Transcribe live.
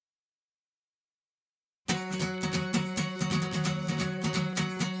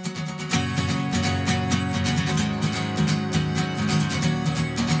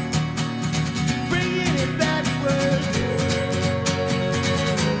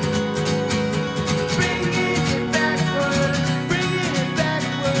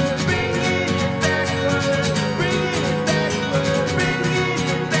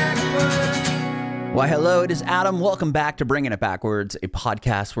Hello, it is Adam. Welcome back to Bringing It Backwards, a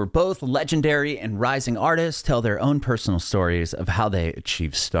podcast where both legendary and rising artists tell their own personal stories of how they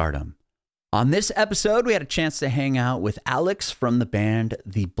achieved stardom. On this episode, we had a chance to hang out with Alex from the band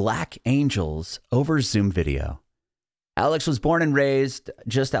The Black Angels over Zoom video. Alex was born and raised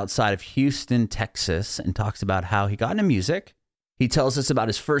just outside of Houston, Texas, and talks about how he got into music. He tells us about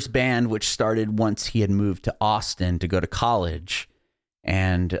his first band, which started once he had moved to Austin to go to college.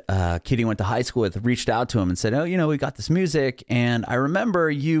 And kid he went to high school with reached out to him and said, we got this music. And I remember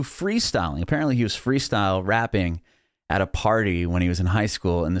you freestyling. Apparently he was freestyle rapping at a party when he was in high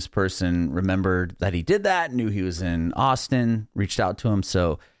school. And this person remembered that he did that, knew he was in Austin, reached out to him.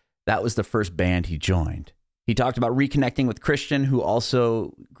 So that was the first band he joined. He talked about reconnecting with Christian, who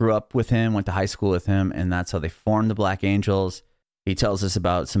also grew up with him, went to high school with him. And that's how they formed the Black Angels. He tells us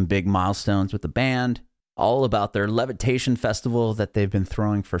about some big milestones with the band. All about their Levitation Festival that they've been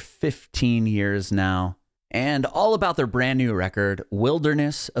throwing for 15 years now, and all about their brand new record,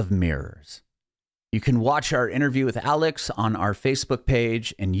 Wilderness of Mirrors. You can watch our interview with Alex on our Facebook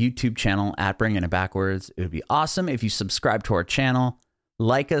page and YouTube channel at Bringing It Backwards. It would be awesome if you subscribe to our channel,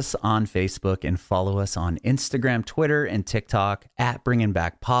 like us on Facebook, and follow us on Instagram, Twitter, and TikTok at Bringing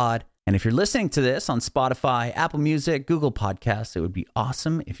Back Pod. And if you're listening to this on Spotify, Apple Music, Google Podcasts, it would be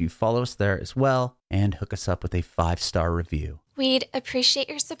awesome if you follow us there as well and hook us up with a 5-star review. We'd appreciate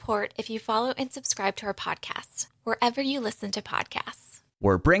your support if you follow and subscribe to our podcast, wherever you listen to podcasts.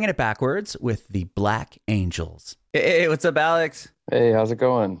 We're Bringing It Backwards with the Black Angels. Hey, what's up, Alex? Hey, how's it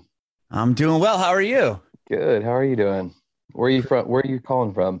going? I'm doing well. How are you? Good. How are you doing? Where are you from? Where are you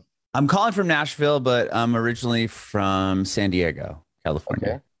calling from? I'm calling from Nashville, but I'm originally from San Diego, California.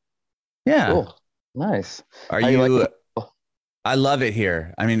 Okay. Yeah. Cool. Nice. Are you? I love it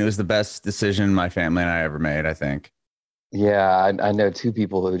here. I mean, it was the best decision my family and I ever made, I think. Yeah, I know 2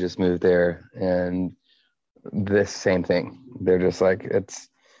 people who just moved there, and this same thing. They're just like, it's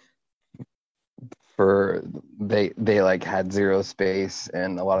for they like had zero space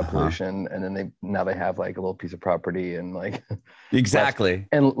and a lot of pollution, and then now they have like a little piece of property and like exactly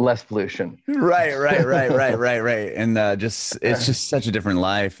less pollution. Right. And it's just such a different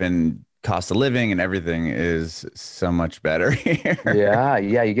life, and cost of living and everything is so much better here. Yeah,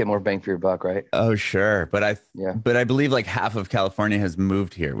 you get more bang for your buck, right? Oh, sure. But I believe like half of California has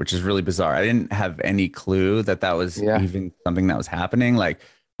moved here, which is really bizarre. I didn't have any clue that was even something that was happening. Like,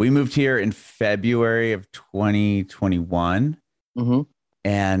 we moved here in February of 2021. Mm-hmm.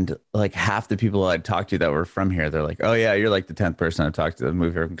 And like half the people I'd talked to that were from here, they're like, oh yeah, you're like the 10th person I've talked to that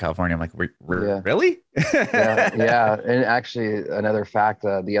moved here from California. I'm like, really? yeah. And actually, another fact,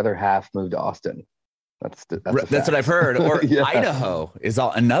 the other half moved to Austin. That's what I've heard. Or Idaho is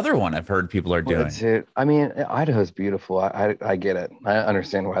another one I've heard people are doing. Well, I mean, Idaho's beautiful. I get it. I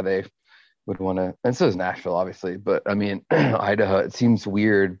understand why they would want to, and so is Nashville, obviously. But I mean, Idaho, it seems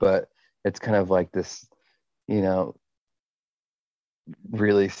weird, but it's kind of like this,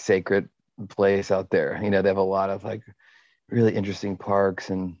 really sacred place out there. They have a lot of like really interesting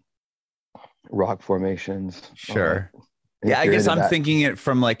parks and rock formations. Sure. Yeah, I guess I'm thinking it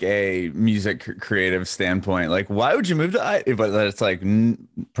from like a music creative standpoint. Like, why would you move to Idaho? But it's like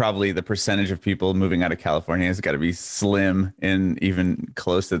probably the percentage of people moving out of California has got to be slim and even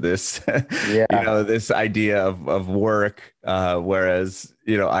close to this. Yeah. This idea of work. Whereas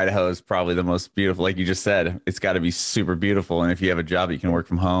Idaho is probably the most beautiful. Like you just said, it's got to be super beautiful. And if you have a job, you can work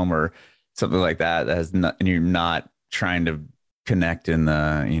from home or something like that. And you're not trying to connect in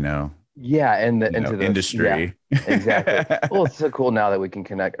the into the industry. Yeah, exactly. Well, it's so cool now that we can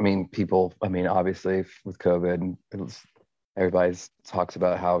connect. I mean, obviously with COVID, everybody talks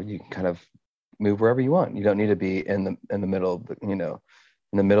about how you can kind of move wherever you want. You don't need to be in the middle of in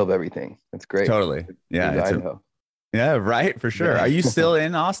the middle of everything. That's great. Totally. Yeah. Idaho. Yeah, right. For sure. Yeah. Are you still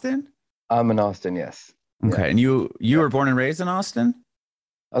in Austin? I'm in Austin. Yes. Okay. Yeah. And you were born and raised in Austin?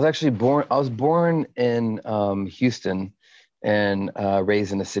 I was born in Houston, and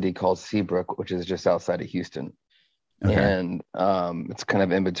raised in a city called Seabrook, which is just outside of Houston. Okay. And it's kind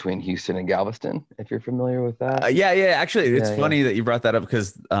of in between Houston and Galveston, if you're familiar with that. Yeah. Actually, it's funny that you brought that up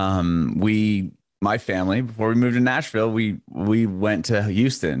because my family, before we moved to Nashville, we went to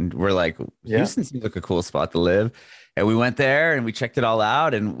Houston. We're like, Houston seems like a cool spot to live. And we went there and we checked it all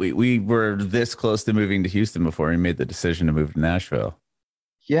out. And we were this close to moving to Houston before we made the decision to move to Nashville.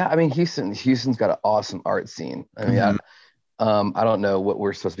 Yeah, I mean, Houston's got an awesome art scene. I mean, I don't know what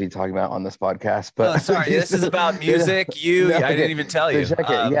we're supposed to be talking about on this podcast, but sorry, this is about music. I didn't even tell you. So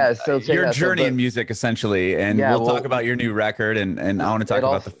check your it journey in music, essentially, and we'll talk about your new record, and I want to talk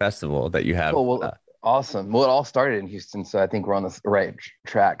about the festival that you have. Cool, well, awesome. Well, it all started in Houston, so I think we're on the right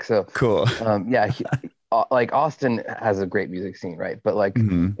track. So cool. like Austin has a great music scene, right? But like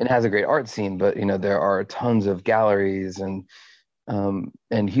Mhm. it has a great art scene, but you know, there are tons of galleries and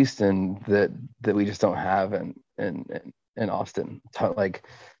Houston that we just don't have in Austin. Like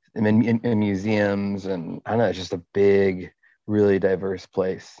in museums, and I don't know, it's just a big, really diverse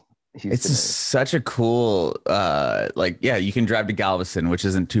place. It's Houston just is. such a cool, like, yeah, you can drive to Galveston, which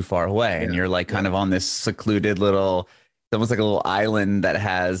isn't too far away, and Yeah, you're like kind yeah, of on this secluded little, it's almost like a little island that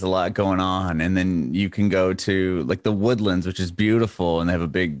has a lot going on. And then you can go to like the Woodlands, which is beautiful, and they have a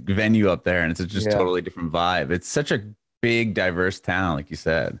big venue up there, and it's just yeah. totally different vibe. It's such a big, diverse town, like you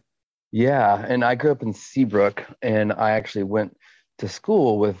said. Yeah, and I grew up in Seabrook, and I actually went to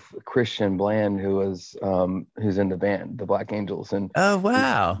school with Christian Bland, who's in the band, the Black Angels, and Oh,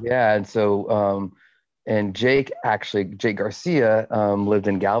 wow. yeah, and so and Jake Garcia lived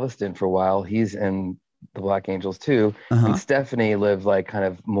in Galveston for a while. He's in the Black Angels too, and Uh-huh. Stephanie lived like kind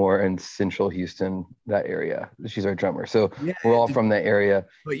of more in Central Houston, that area. She's our drummer, so Yeah. we're all from that area.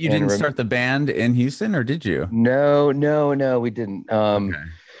 But you And didn't start the band in Houston, or did you? no, no, no, we didn't. Okay.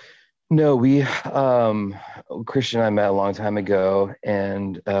 No, we Christian and I met a long time ago,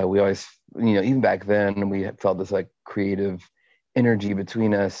 and we always, you know, even back then, we had felt this like creative energy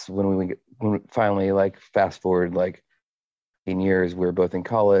between us when we finally, like, fast forward like 10 years, we were both in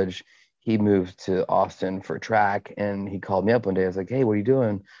college. He moved to Austin for track, and he called me up one day. I was like, "Hey, what are you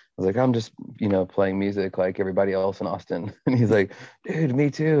doing?" I was like, "I'm just, you know, playing music like everybody else in Austin." And he's like, "Dude,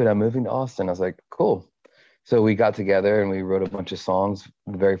 me too, and I'm moving to Austin." I was like, "Cool." So we got together and we wrote a bunch of songs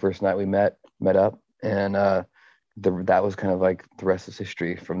the very first night we met up, and that was kind of like the rest is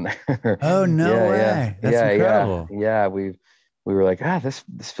history from there. Oh, no Yeah, yeah, way. That's yeah, yeah, incredible. yeah. We were like, this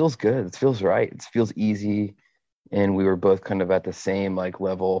feels good. This feels right. It feels easy, and we were both kind of at the same like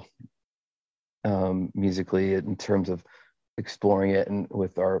level musically, in terms of exploring it and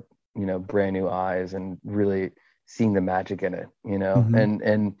with our, you know, brand new eyes, and really seeing the magic in it, you know, Hmm.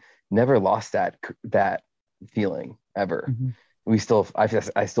 and never lost that feeling ever. Hmm.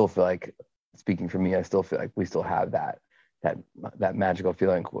 I still feel like, speaking for me, I still feel like we still have that that magical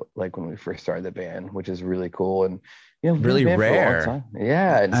feeling like when we first started the band, which is really cool. And you know, we've been a Really band for a long rare. time.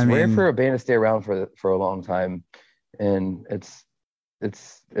 Yeah, and I it's rare for mean, a band to stay around for a long time, and it's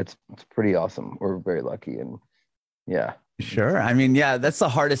pretty awesome. We're very lucky, and yeah, sure. I mean, yeah, that's the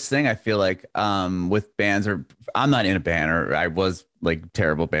hardest thing I feel like with bands, or I'm not in a band, or I was like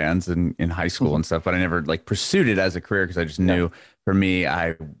terrible bands in high school and stuff, but I never like pursued it as a career because I just yeah, knew for me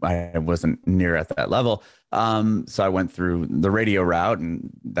I wasn't near at that level. So I went through the radio route, and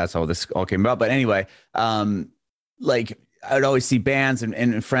that's how this all came about. But anyway, like I'd always see bands,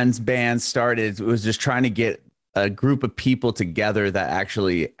 and friends bands started. It was just trying to get a group of people together that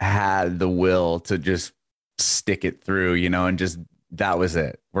actually had the will to just stick it through, you know, and just that was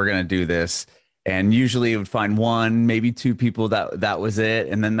it. We're gonna do this. And usually it would find one, maybe two people that was it.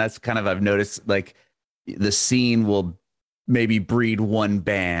 And then that's kind of, I've noticed like the scene will maybe breed one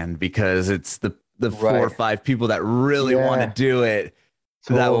band because it's the four or right, five people that really want to yeah, do it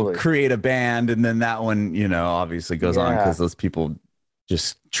that will totally, create a band. And then that one, you know, obviously goes on because yeah. those people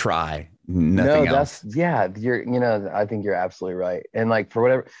just try No, nothing that's else. yeah, you know, I think you're absolutely right. And like for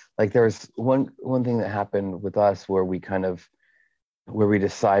whatever, like there was one thing that happened with us where we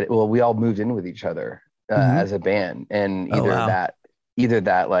decided, well, we all moved in with each other Hmm. as a band, and Oh, wow. either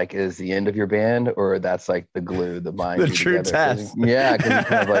that like is the end of your band, or that's like the glue that The binds you true together. Because test. yeah, because you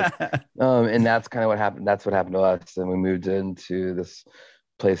kind of like and that's kind of what happened. That's what happened to us, and we moved into this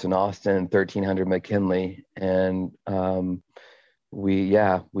place in Austin, 1300 McKinley, and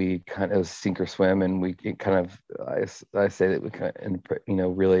we kind of sink or swim, and we kind of I say that we kind of, you know,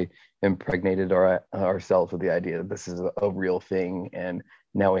 really impregnated ourselves with the idea that this is a real thing, and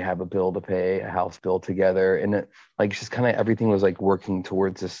now we have a bill to pay, a house bill together, and it, like, just kind of everything was like working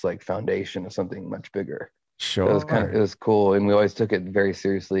towards this like foundation of something much bigger. So it Sure. was cool, and we always took it very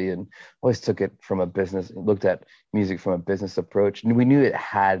seriously, and always took it from a business, looked at music from a business approach, and we knew it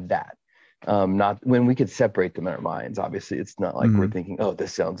had that. Not when we could separate them in our minds. Obviously, it's not like we're Mhm. thinking, "Oh,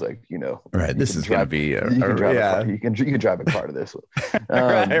 this sounds like, you know, Right. This is going to be you can drive a car, yeah. you can drive a car to this one."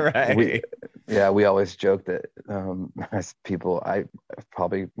 Right, We right. yeah, we always joke that as people, I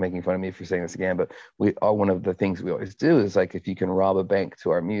probably making fun of me for saying this again, but we are, one of the things we always do is like, if you can rob a bank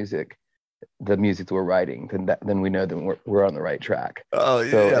to our music, the music that we're writing, then we know that we're on the right track. Oh,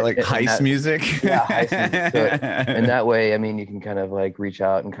 So yeah, like and heist that music. yeah, heist music. So in that way, I mean, you can kind of like reach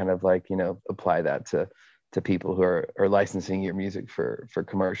out and kind of like, you know, apply that to people who are licensing your music for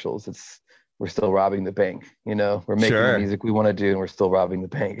commercials. We're still robbing the bank, you know. We're making the Sure. music we want to do, and we're still robbing the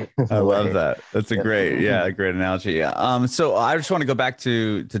bank in I a love way. that. That's a Yeah. great, yeah, a great analogy. Yeah. So I just want to go back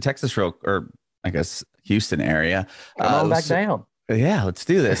to Texas real, or I guess, Houston area. Come on back So, down. yeah, let's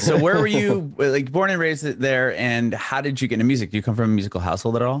do this. So where were you like born and raised there, and how did you get into music? Do you come from a musical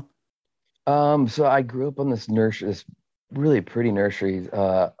household at all? So I grew up on this nursery, this really pretty nursery,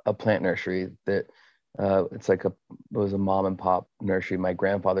 a plant nursery that it's like it was a mom and pop nursery my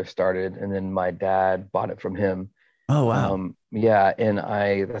grandfather started, and then my dad bought it from him. Oh, wow. Yeah, and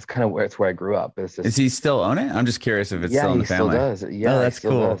that's kind of where it's where I grew up. It's Does just he still own it? I'm just curious if it's yeah, still in he the still family. does. Oh, Yeah, he that's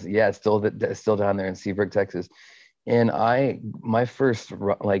still cool. does. Yeah, it's still down there in Seabrook, Texas. And my first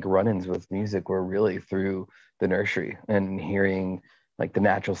like run-ins with music were really through the nursery and hearing like the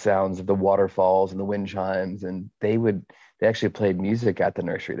natural sounds of the waterfalls and the wind chimes. And they actually played music at the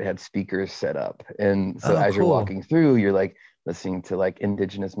nursery. They had speakers set up. And so Oh, as you're cool. walking through, you're like listening to like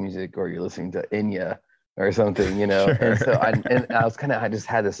indigenous music or you're listening to Enya or something, you know? And so Sure. I just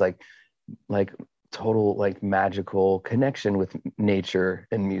had this like total like magical connection with nature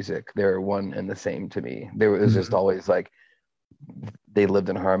and music. They're one and the same to me. There was just Mhm. always like they lived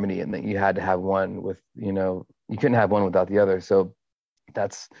in harmony, and that you had to have one with, you couldn't have one without the other. So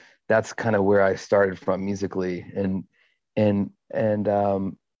that's that's kind of where I started from musically, and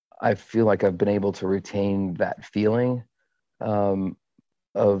I feel like I've been able to retain that feeling um,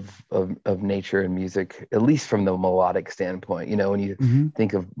 of nature and music, at least from the melodic standpoint. When you Mhm.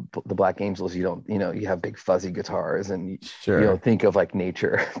 think of the Black Angels, you don't, you have big fuzzy guitars, and you don't Sure. think of like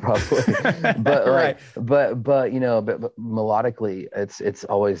nature probably, but Right. like, but melodically, it's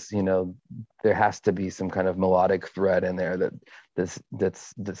always, there has to be some kind of melodic thread in there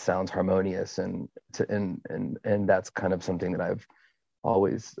that sounds harmonious, and that's kind of something that I've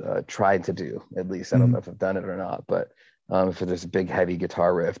always tried to do. At least I don't know Mhm. if I've done it or not, but if there's a big heavy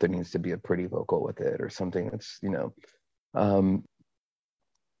guitar riff, there needs to be a pretty vocal with it, or something that's um,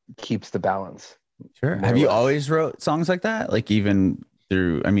 keeps the balance, Sure. more Have or you less. always wrote songs like that? Like even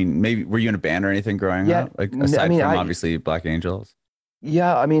through, I mean, maybe were you in a band or anything growing Yeah, up? Like I aside mean, from obviously Black Angels?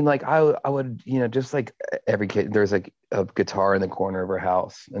 yeah, I mean, like I would, just like every kid, there's like a guitar in the corner of our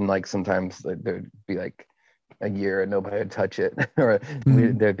house, and like sometimes like, there'd be like a year and nobody would touch it, or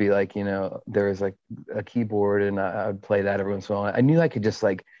Mhm. there'd be like, there was like a keyboard, and I would play that every once in a while. I knew I could just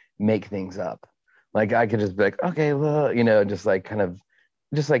like make things up, like I could just be like, okay, well, just like kind of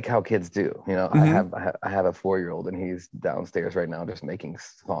just like how kids do. Mhm. I have a 4-year-old, and he's downstairs right now just making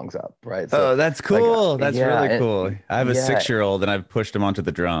songs up, right? So Oh, that's like, cool. That's yeah, really cool. I have a yeah, 6-year-old and I've pushed him onto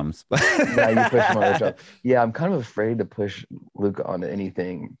the drums. yeah, you push him on the drum. Yeah, I'm kind of afraid to push Luca onto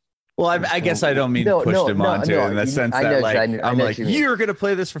anything. Well, I guess I So don't mean no, pushed no, him no, onto it no. in the sense I that know, like I I'm know what like, you mean. you're gonna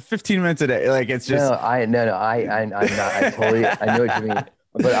play this for 15 minutes a day. Like it's just No, I'm not. I know what you mean.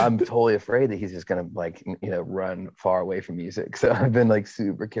 But I'm totally afraid that he's just gonna like, run far away from music. So I've been like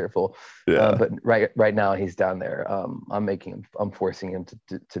super careful. yeah. But right now he's down there. I'm forcing him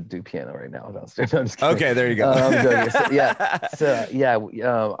to do piano right now downstairs. No, I'm just kidding. Okay, there you go. I'm joking.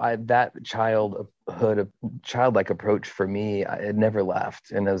 I that childlike approach for me, it never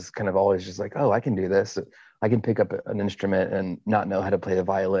left, and it was kind of always just like, oh, I can do this. I can pick up an instrument and not know how to play the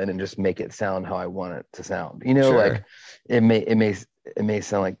violin and just make it sound how I want it to sound. Like Sure. it may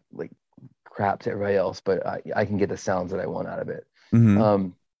sound like crap to everybody else, but I can get the sounds that I want out of it. Hmm.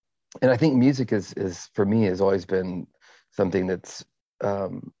 Um, and I think music is for me has always been something that's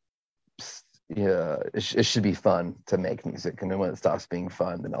um, yeah, it should be fun to make music, and then when it stops being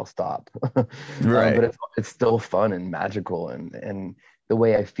fun, then I'll stop. Right. But it's still fun and magical, and the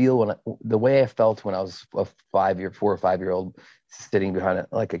way I feel the way I felt when I was a 4 or 5 year old sitting behind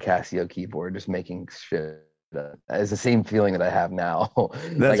like a Casio keyboard just making shit is the same feeling that I have now.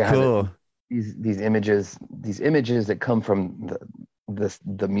 Like That's I have cool. these images that come from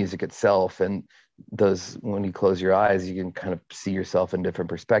the music itself, and those, when you close your eyes, you can kind of see yourself in different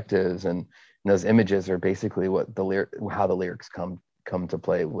perspectives, and those images are basically what how the lyrics come to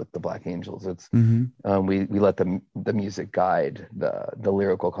play with the Black Angels. It's Hmm. we let the music guide the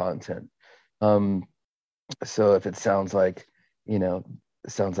lyrical content. Um, so if it sounds like,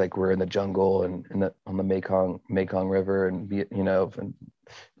 we're in the jungle and on the Mekong River, and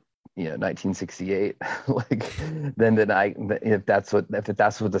 1968, like then if that's what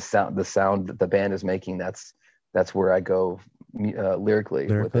the sound that the band is making, that's where I go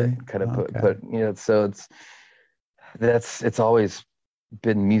lyrically with it, Lyrically. kind of Okay. so it's always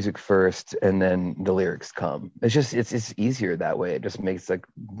been music first, and then the lyrics come. It's easier that way. It just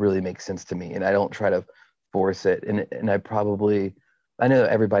really makes sense to me, and I don't try to force it. And I know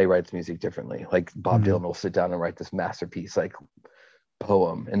everybody writes music differently. Like Bob Mhm. Dylan will sit down and write this masterpiece like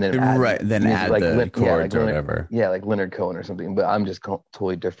poem, and then add Right. Then music add like the yeah, like chords or whatever. Leonard Cohen or something. But I'm just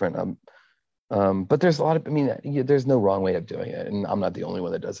totally different. But there's a lot of, I mean, there's no wrong way of doing it, and I'm not the only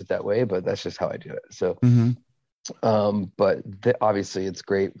one that does it that way, but that's just how I do it. So, but obviously it's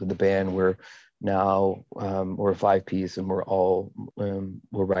great with the band. We're now we're a 5-piece, and we're all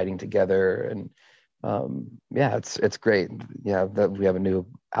we're writing together, and yeah, it's great. Yeah, that we have a new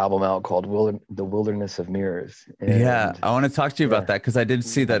album out called The Wilderness of Mirrors. And, yeah, I want to talk to you about yeah. that because I did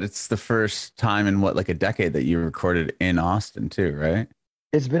see that it's the first time in what, like a decade that you recorded in Austin too, right?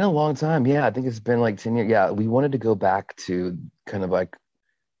 It's been a long time. Yeah, I think it's been like 10 years. Yeah, we wanted to go back to kind of like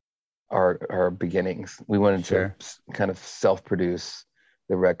our beginnings. We wanted Sure. to kind of self-produce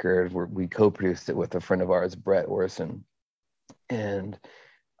the record. We co-produced it with a friend of ours, Brett Orson. And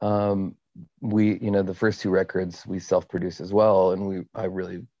we, the first 2 records we self-produced as well. And I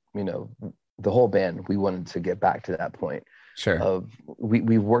really, the whole band, we wanted to get back to that point Sure. of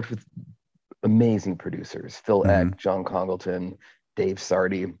we worked with amazing producers, Phil Eck, John Congleton, Dave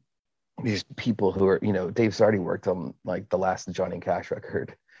Sardy, these people who are, Dave Sardy worked on like the last Johnny Cash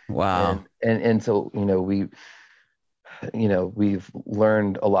record. Wow. And so, we've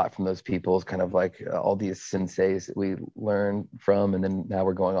learned a lot from those people. It's kind of like all these senseis that we learned from, and then now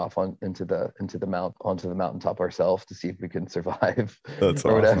we're going off onto the mountaintop ourselves to see if we can survive. That's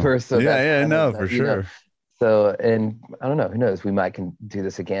or awesome. whatever. So Yeah, no, for sure. So, and I don't know, who knows? We might can do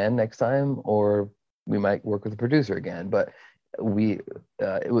this again next time, or we might work with a producer again. But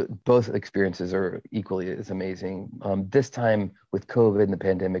both experiences are equally as amazing. This time with COVID and the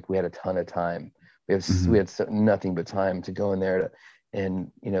pandemic, we had a ton of time. We had nothing but time to go in there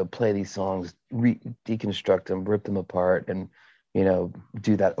and play these songs, deconstruct them, rip them apart, and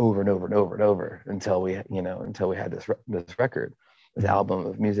do that over and over and over and over until we had this record, this album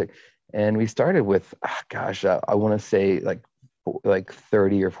of music. And we started with, I want to say like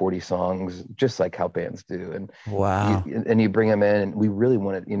 30 or 40 songs, just like how bands do. And wow. You bring them in, and we really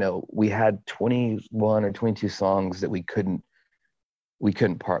wanted, we had 21 or 22 songs that we couldn't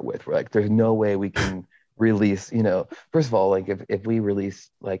part with. We're like, there's no way we can release, first of all, like if we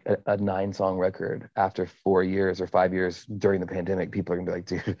release like a 9-song record after 4 years or 5 years during the pandemic, people are gonna be like,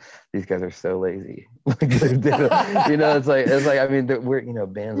 dude, these guys are so lazy. It's like, I mean, we're,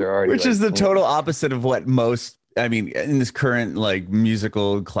 bands are already, which is the total opposite of what most, I mean, in this current like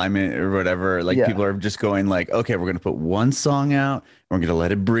musical climate or whatever, like people are just going like, okay, we're going to put one song out, and we're going to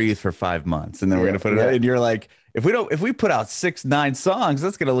let it breathe for 5 months, and then we're going to put it out. And you're like, if we put out 6-9 songs,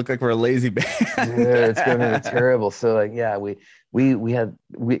 that's going to look like we're a lazy band. It's going to be terrible. So like, yeah,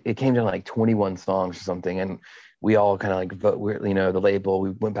 it came down to like 21 songs or something, and we all kind of like vote. The label,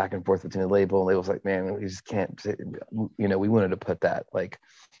 we went back and forth between the label, and the label's like, man, we just can't. We wanted to put that like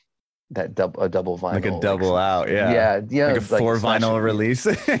that double vinyl, like a double out, yeah, like a 4 vinyl release,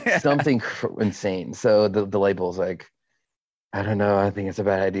 something insane. So the label's like, I don't know, I think it's a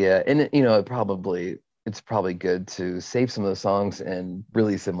bad idea, and it's probably good to save some of those songs and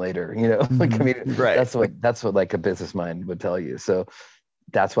release them later. Like, I mean, right? That's what like a business mind would tell you. So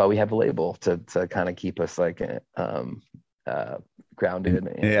that's why we have a label to kind of keep us like grounded.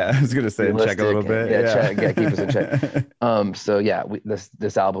 I was gonna say check a little bit. Keep us in check. So yeah,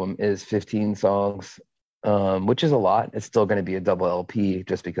 this album is 15 songs, which is a lot. It's still going to be a double LP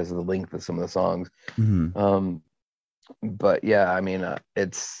just because of the length of some of the songs. But yeah, I mean,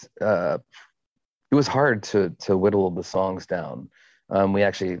 it was hard to whittle the songs down. We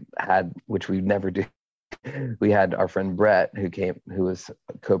actually had, which we never do. We had our friend Brett who was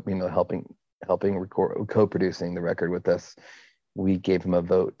helping record, co-producing the record with us. We gave him a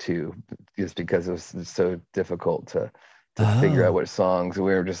vote too, just because it was so difficult to figure out what songs. We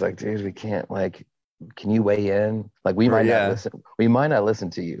were just like, dude, we can't, like, can you weigh in? Like, we might not listen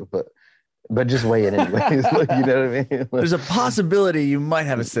to you, but just weigh in anyways. Like, you know what I mean? There's a possibility you might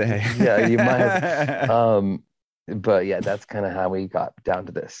have a say. Yeah, you might have. But yeah, that's kind of how we got down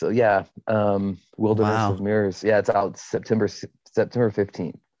to this. So yeah, Wilderness of Mirrors. Yeah, it's out September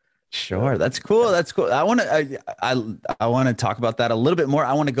 15th. Sure, that's cool. That's cool. I want to talk about that a little bit more.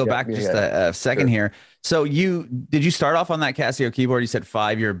 I want to go back just a second here. So did you start off on that Casio keyboard? You said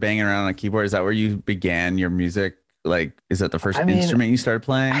 5. You're banging around on a keyboard. Is that where you began your music? Like, is that the first instrument you started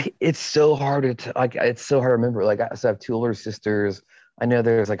playing? It's so hard to remember. Like, so I have 2 older sisters. I know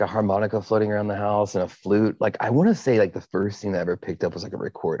there's like a harmonica floating around the house and a flute. Like, I want to say like the first thing that I ever picked up was like a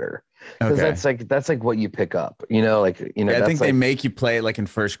recorder. Because that's like what you pick up, I think they make you play it like in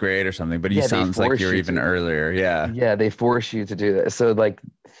first grade or something, but sounds like you're even earlier. Yeah, they force you to do that. So like,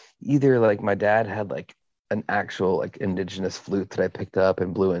 either like my dad had like an actual like indigenous flute that I picked up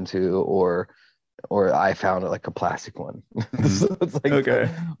and blew into, or I found like a plastic one. So it's like a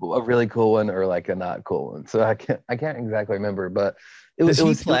really cool one or like a not cool one. So I can't exactly remember, but Does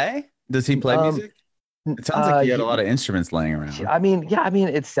he play? Does he play music? It sounds like he had a lot of instruments laying around. I mean, yeah, I mean,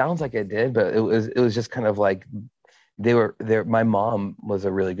 it sounds like it did, but it was just kind of like they were there. My mom was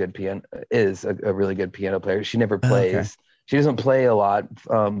a really good a really good piano player. She never plays. Okay. She doesn't play a lot,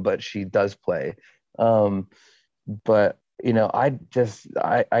 but she does play. Um, but I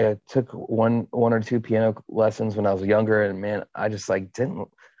took one or two piano lessons when I was younger, and man, I just like didn't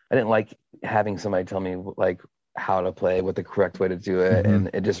like having somebody tell me like how to play, what the correct way to do it, Mm-hmm. and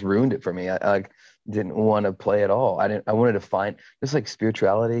it just ruined it for me. I like didn't want to play at all. I wanted to find just like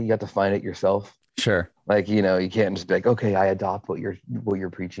spirituality. You have to find it yourself. Sure. Like, you can't just be like, okay, I adopt what you're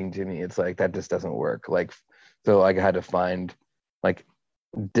preaching to me. It's like that just doesn't work. Like, so I had to find like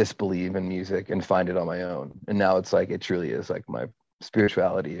disbelieve in music and find it on my own. And now it's like it truly is like my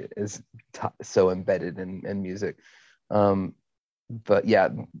spirituality is so embedded in music. But yeah,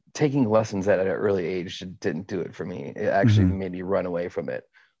 taking lessons at an early age didn't do it for me. It actually Mm-hmm. made me run away from it.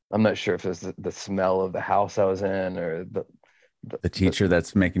 I'm not sure if it's the smell of the house I was in or The teacher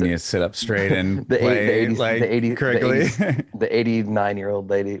that's making you sit up straight and the play 80s like the 80s correctly. the 89-year-old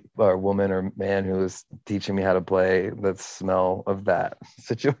lady or woman or man who was teaching me how to play, the smell of that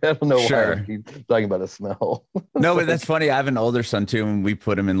situation. I don't know why I Sure. keep talking about the smell. No, but that's funny. I have an older son too, and we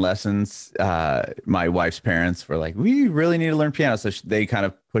put him in lessons. My wife's parents were like, "We really need to learn piano," so they kind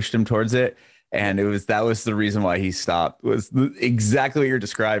of pushed him towards it. And that was the reason why he stopped, was exactly what you're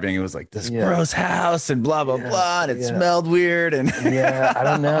describing. It was like this Yeah. gross house and blah blah Yeah, blah, and it yeah. smelled weird, and Yeah, I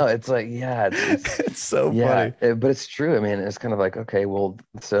don't know. It's like, yeah, it's it's so yeah, funny. but it's true. I mean, it's kind of like, okay, well,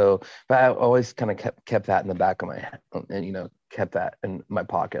 but I always kind of kept that in the back of my head, and kept that in my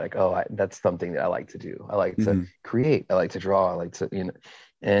pocket. Like, oh, that's something that I like to do. I like to Mhm. create. I like to draw. I like to,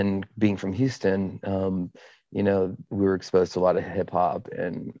 and being from Houston, we were exposed to a lot of hip hop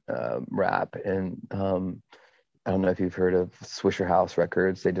and rap, and I don't know if you've heard of Swisher House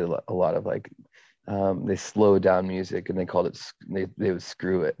Records. They did a lot of like they slowed down music, and they called it they would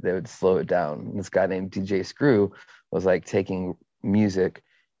screw it. They would slow it down. And this guy named DJ Screw was like taking music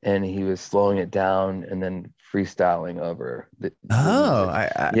and he was slowing it down and then freestyling over the Oh,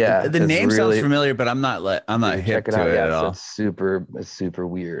 music. Yeah, the it's name sounds really, familiar, but I'm not dude, hip check it to out. it Yeah, at so all. it's super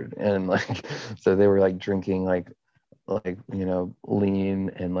weird. And like so they were like drinking like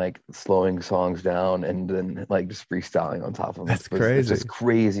lean and like slowing songs down and then like just freestyling on top of them. That's It's crazy. just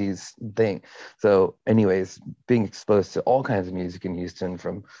crazy thing. So anyways, being exposed to all kinds of music in Houston,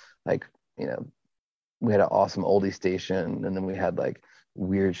 from like you know we had an awesome oldie station, and then we had like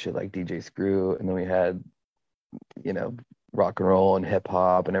weird shit like DJ Screw, and then we had you know rock and roll and hip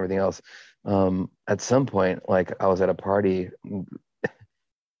hop and everything else. At some point, like I was at a party,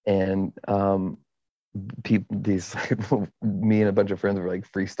 and people these me and a bunch of friends were like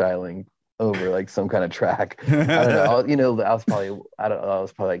freestyling over like some kind of track. I don't know. I was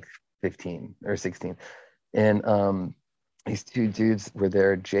probably like 15 or 16, and these two dudes were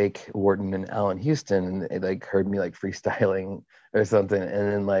there, Jake Wharton and Alan Houston, and they like heard me like freestyling or something.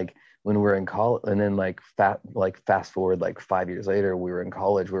 And then like when we were in college, and then like fast forward like 5 years later, we were in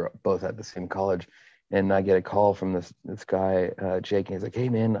college. We were both at the same college, and I get a call from this guy, Jake, and he's like, "Hey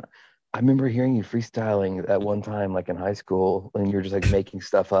man, I remember hearing you freestyling at one time, like in high school, and you're just like making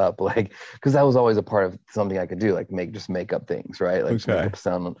stuff up, like because that was always a part of something I could do, like make up things, right? Like just make Okay. up a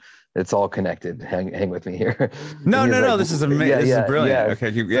sound. It's all connected. Hang with me here. No, And he no, was no. like, This is yeah, this is yeah, brilliant. yeah.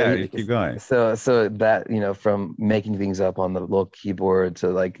 Okay, So you keep going. so that from making things up on the little keyboard to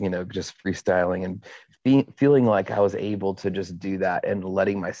like just freestyling and feeling like I was able to just do that and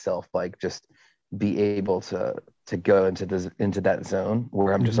letting myself like just be able to go into that zone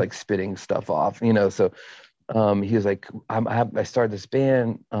where I'm just Mhm. like spitting stuff off, so he was like, I started this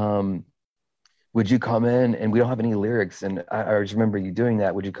band, would you come in, and we don't have any lyrics, and I just remember you doing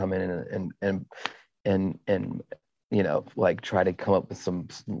that, would you come in and like try to come up with some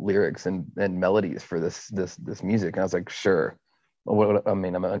lyrics and melodies for this music? And I was like, sure. I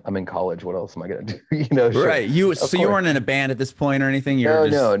mean, I'm in college. What else am I gonna do? Sure. Right. Of You course. weren't in a band at this point or anything. No, You're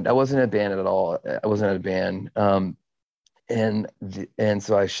just no, I wasn't in a band at all. I wasn't in a band. And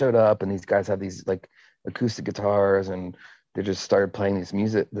so I showed up, and these guys had these like acoustic guitars, and they just started playing this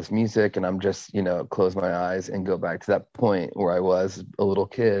music, and I'm just close my eyes and go back to that point where I was a little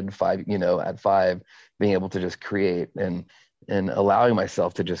kid, at 5, being able to just create and allowing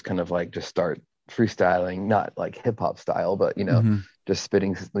myself to just kind of like just start freestyling, not like hip hop style, but Mhm. just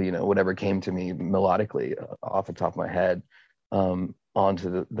spitting whatever came to me melodically off the top of my head,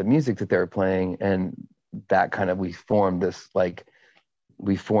 onto the music that they were playing. And that kind of we formed a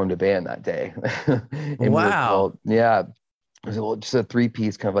band that day. And we were Wow. called, yeah, it was just a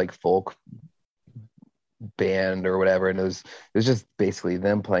 3-piece kind of like folk band or whatever, and it was just basically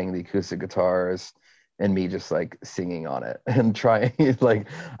them playing the acoustic guitars and me just like singing on it and trying like,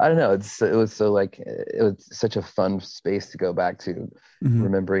 I don't know, it was so like, it was such a fun space to go back to,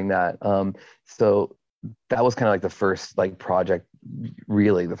 remembering that. So that was kind of like the first like project,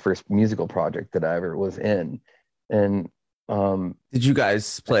 really the first musical project that I ever was in. And did you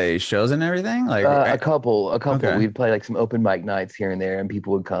guys play shows and everything? Like a couple. Okay. We'd play like some open mic nights here and there, and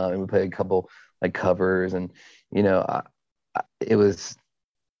people would come and we'd play a couple like covers. And you know, it was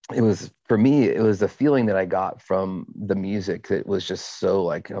for me, it was the feeling that I got from the music that was just so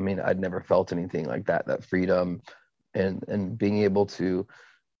like, I mean, I'd never felt anything like that freedom and being able to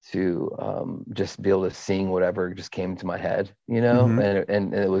just be able to sing whatever just came to my head, you know.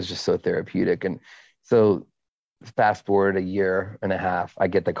 And it was just so therapeutic. And so fast forward a year and a half, I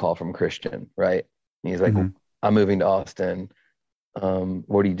get the call from Christian, right? And he's like, I'm moving to Austin.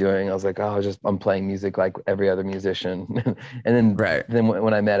 What are you doing? I was like, oh, I'm playing music like every other musician. And then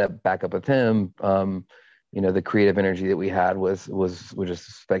when I met back up with him, you know, the creative energy that we had was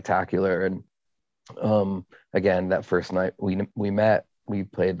just spectacular. And again, that first night we met, we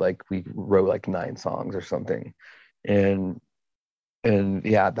wrote like 9 songs or something. And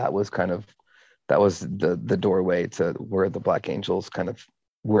yeah, that was the doorway to where the Black Angels kind of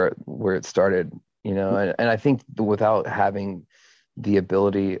where it started, you know. And I think without having the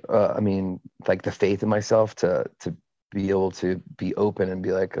ability, I mean, like the faith in myself to be able to be open and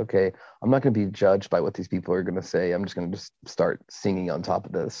be like, okay, I'm not going to be judged by what these people are going to say. I'm just going to just start singing on top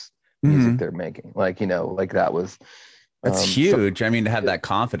of this music they're making. Like, you know, like that's huge. So, I mean, to have that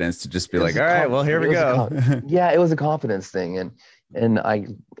confidence to just be like, all right, well, here we go. Yeah, it was a confidence thing. And I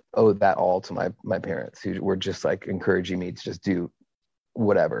owe that all to my parents, who were just like encouraging me to just do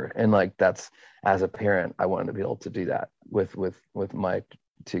whatever. And like, that's, as a parent, I wanted to be able to do that with my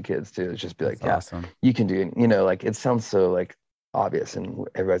 2 kids too. It's just be like, that's awesome. You can do it. You know, like it sounds so like obvious and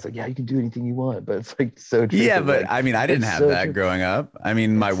everybody's like, yeah, you can do anything you want, but it's like so true. Yeah, but like, I mean, I didn't have that growing up. I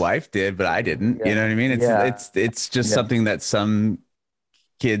mean, my wife did, but I didn't. You know what I mean? It's just something that some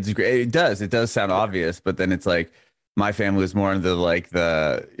kids, it does sound obvious, but then it's like my family was more into like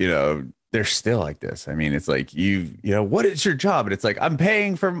you know, they're still like this. I mean, it's like, you know, what is your job? And it's like, I'm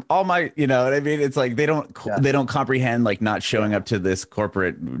paying for all my, you know what I mean? It's like, they don't comprehend like not showing up to this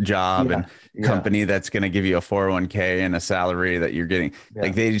corporate job and company that's going to give you a 401k and a salary that you're getting.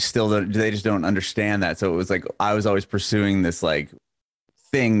 Like they just don't understand that. So it was like, I was always pursuing this like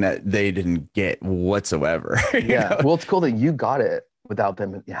thing that they didn't get whatsoever. Yeah. Well, it's cool that you got it without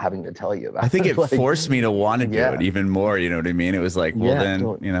them having to tell you about it. I think it forced me to want to do it even more. You know what I mean? It was like, well, then,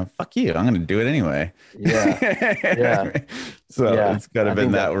 you know, fuck you. I'm going to do it anyway. Yeah. So it's kind of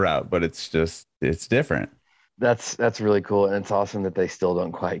been that route, but it's different. That's really cool. And it's awesome that they still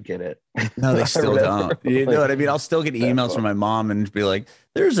don't quite get it. No, they still don't. You know what I mean? I'll still get emails from my mom and be like,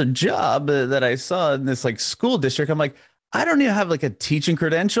 there's a job that I saw in this like school district. I'm like, I don't even have like a teaching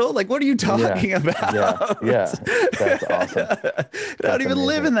credential. Like, what are you talking about? Yeah. That's awesome. I don't even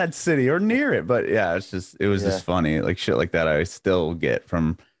live in that city or near it. But yeah, it was just funny. Like shit like that I still get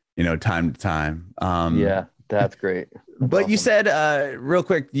from, you know, time to time. Yeah, that's great. But awesome. You said real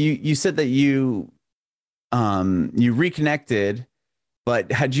quick, you said that you reconnected,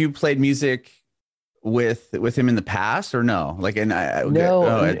 but had you played music with him in the past or no? Like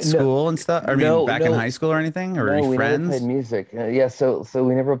at school and stuff? I mean, back in high school or anything? Or we friends? Never played music. So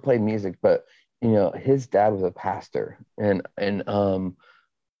we never played music, but you know, his dad was a pastor, and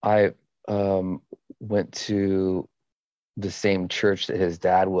I went to the same church that his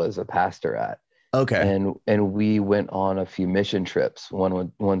dad was a pastor at. Okay. And we went on a few mission trips,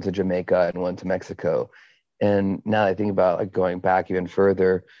 one to Jamaica and one to Mexico. And now I think about like going back even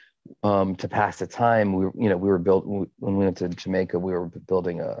further, to pass the time, when we went to Jamaica, we were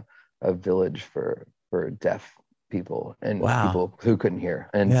building a village for deaf people and people who couldn't hear.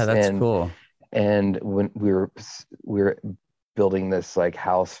 And that's cool. And when we were building this like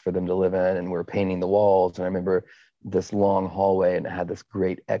house for them to live in, and we were painting the walls, and I remember this long hallway, and it had this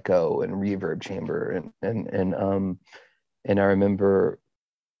great echo and reverb chamber, and I remember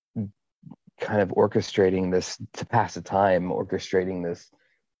kind of orchestrating this to pass the time, orchestrating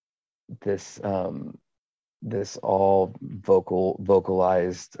this all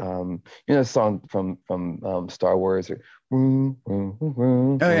vocalized song from Star Wars, or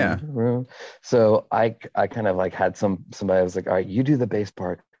so I kind of like had somebody was like, all right, you do the bass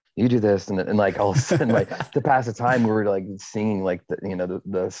part, you do this, and like all of a sudden, like to pass the time, we were like singing like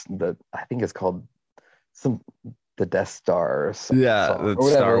the I think it's called the Death Star song, or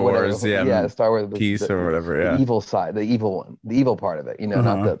whatever, Star Wars, Star Wars piece or whatever, the evil side, the evil one, the evil part of it,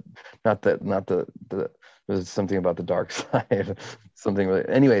 not the was something about the dark side, something really,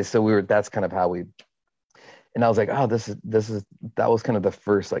 anyway. So that's kind of how we, and I was like, oh, that was kind of the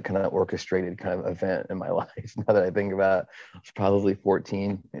first like kind of orchestrated kind of event in my life. Now that I think about it, I was probably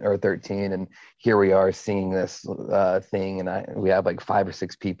 14 or 13, and here we are singing this thing, and we have like 5 or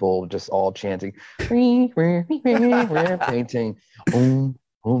 6 people just all chanting, painting,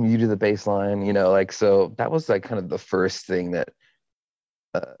 you do the bass line, you know, like, so that was like kind of the first thing that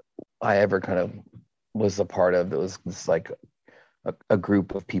I ever kind of was a part of. That was this like a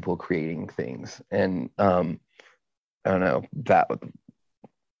group of people creating things, and I don't know, that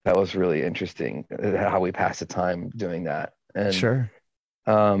was really interesting how we passed the time doing that. And Sure.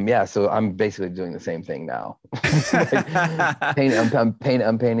 yeah, so I'm basically doing the same thing now. I'm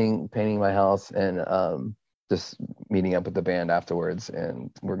painting my house, and just meeting up with the band afterwards,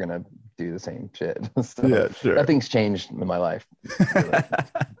 and we're gonna do the same shit. So Yeah, sure. nothing's changed in my life, really.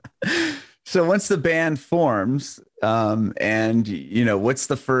 So once the band forms, and you know, what's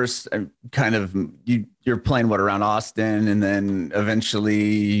the first kind of you're playing what around Austin, and then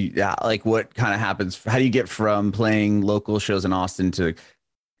eventually, yeah, like what kind of happens? How do you get from playing local shows in Austin to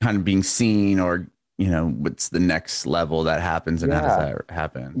kind of being seen, or you know, what's the next level that happens, and how does that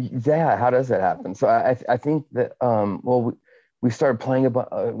happen? Yeah, how does that happen? So I think that well, we started playing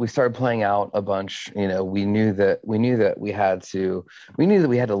we started playing out a bunch. You know, we knew that we had to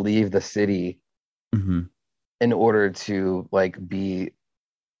leave the city Mm-hmm. in order to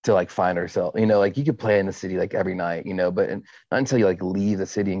find ourselves. You know, like you could play in the city like every night, you know, but not until you like leave the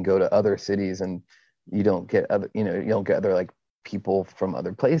city and go to other cities, and you don't get other like people from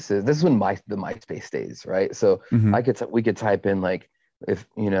other places. This is when the MySpace days, right? So Mm-hmm. we could type in like, if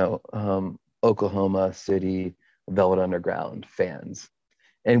you know, Oklahoma City Velvet Underground fans,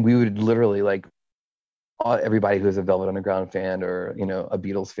 and we would literally like everybody who's a Velvet Underground fan or, you know, a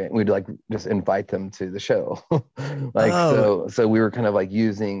Beatles fan, we'd like just invite them to the show. Like, Oh, so we were kind of like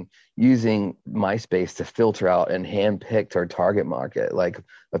using MySpace to filter out and handpicked our target market, like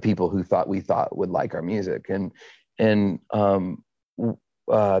of people who we thought would like our music. And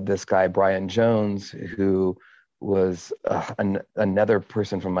this guy Brian Jones, who was another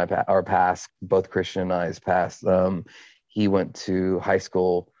person from our past, both Christian and I's past. He went to high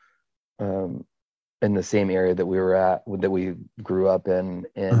school in the same area that we grew up in,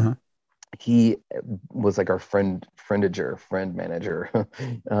 and uh-huh. he was like our friend manager.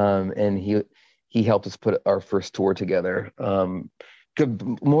 And he helped us put our first tour together.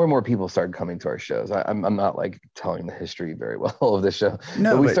 More and more people started coming to our shows. I'm not like telling the history very well of the show, but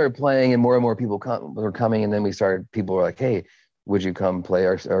No, we but started playing, and more people were coming, and then people were like, hey, would you come play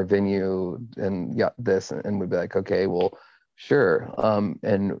our venue and this, and we'd be like, okay, well, sure.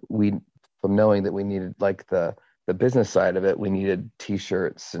 And we, from knowing that we needed like the business side of it, we needed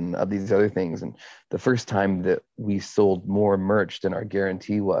t-shirts and these other things. And the first time that we sold more merch than our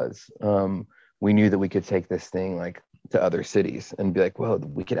guarantee was, we knew that we could take this thing like to other cities and be like, well,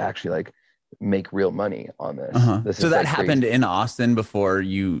 we could actually like make real money on this. uh-huh. This So is that like happened crazy. in Austin before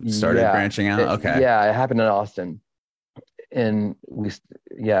you started Yeah. branching out? Okay. Yeah, it happened in Austin. And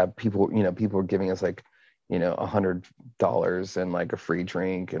people were giving us like, you know, $100 and like a free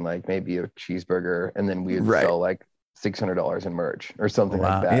drink and like maybe a cheeseburger, and then we would Right. sell like $600 in merch or something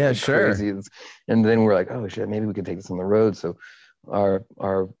like Wow. that. Yeah, Like sure. crazy. And then we're like, oh shit, maybe we could take this on the road. So our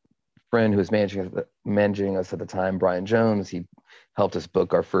friend who was managing us at the time, Brian Jones, he helped us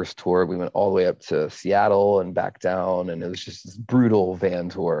book our first tour. We went all the way up to Seattle and back down, and it was just this brutal van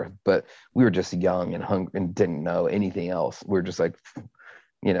tour. But we were just young and hungry and didn't know anything else. We were just like,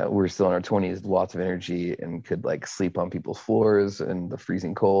 you know, we were still in our 20s, lots of energy, and could like sleep on people's floors in the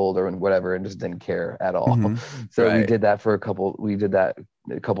freezing cold or whatever, and just didn't care at all. Hmm. So we Right. did that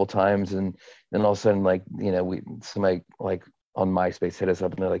a couple times, and then all of a sudden, like, you know, somebody like on MySpace hit us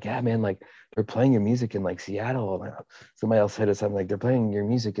up, and they're like, yeah, man, like they're playing your music in like Seattle. And somebody else hit us up, like they're playing your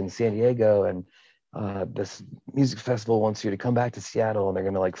music in San Diego, and this music festival wants you to come back to Seattle, and they're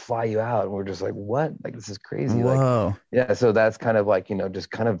gonna like fly you out. And we're just like, what? Like, this is crazy. Like, Whoa. yeah. So that's kind of like, you know,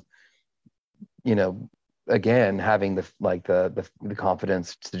 just kind of, you know, again, having the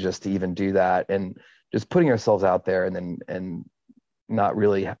confidence to even do that, and just putting ourselves out there, and not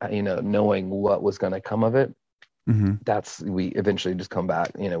really, you know, knowing what was going to come of it. Hmm. We eventually just come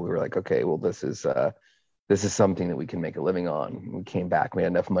back, you know, we were like, okay, well, this is something that we can make a living on. We came back, we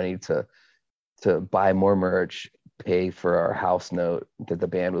had enough money to buy more merch, pay for our house note that the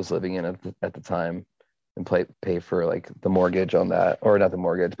band was living in at the time, and pay for like the mortgage on that, or not the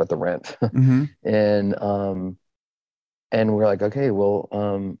mortgage, but the rent. Hmm. And we're like, okay,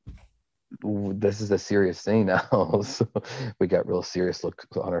 well, this is a serious thing now. So we got real serious look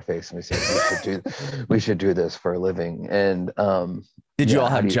on our face, and we said we should do this for a living. And Did you yeah, all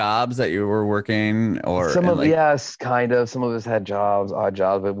have jobs that you were working, or some and of, like? yes, kind of. Some of us had jobs, odd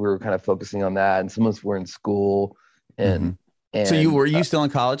jobs, but we were kind of focusing on that. And some of us were in school, Mhm. and So you and were you still in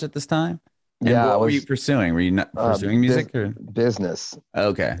college at this time? And yeah, I what were you was pursuing? Were you not pursuing music or? business,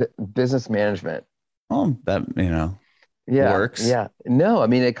 Okay. business management. Well, that, Yeah, works. yeah. No, I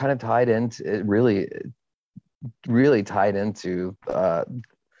mean, it kind of tied into it. Really tied into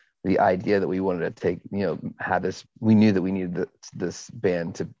the idea that we wanted to take, have this. We knew that we needed this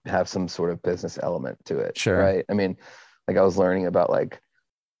band to have some sort of business element to it, Sure. right? I mean, like I was learning about like,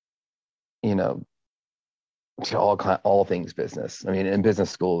 you know, all things business. I mean, in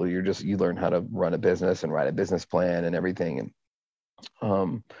business school, you learn how to run a business and write a business plan and everything. And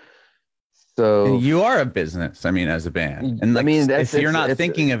um, And so you are a business, I mean, as a band. And I like, mean, if you're not it's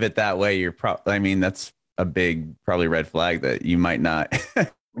thinking of it that way, I mean, that's a big, probably red flag that you might not,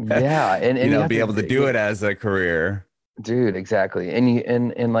 yeah, and you have be able to do to, it as a career. dude, exactly.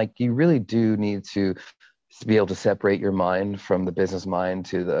 And like you really do need to be able to separate your mind from the business mind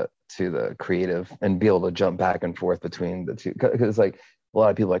to the creative, and be able to jump back and forth between the two. Because like a lot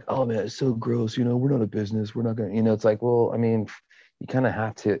of people are like, oh man, it's so gross, we're not a business, we're not gonna, it's like, well, I mean, you kind of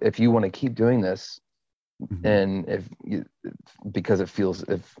have to, if you want to keep doing this, Mhm. and if you, because it feels,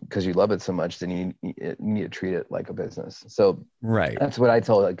 if because you love it so much, then you need to treat it like a business. So Right. that's what I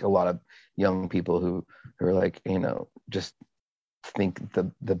tell like a lot of young people who are like, just think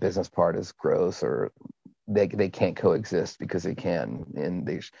the business part is gross, or they can't coexist, because they can, and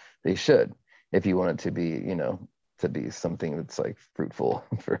they should, if you want it to be, to be something that's like fruitful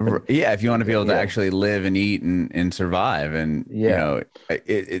for, Yeah, if you want to be able to yeah, actually live and eat and survive, and yeah,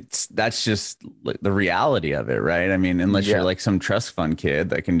 that's just like the reality of it, right? I mean, unless you're yeah, like some trust fund kid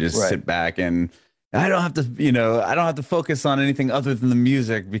that can just right, sit back and I don't have to focus on anything other than the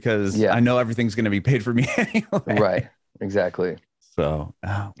music because I yeah, know everything's going to be paid for me right, anyway. exactly, So,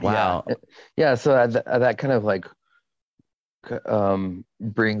 oh, yeah, wow. yeah. So that kind of like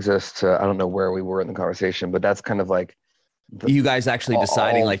brings us to, I don't know where we were in the conversation, but that's kind of like the, You guys actually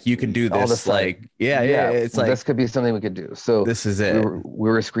deciding all like you could do all the this, side. like, yeah, Yeah, it's this like, could be something we could do. So this is it. we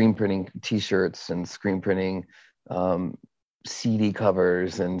were screen printing T-shirts and screen printing um, CD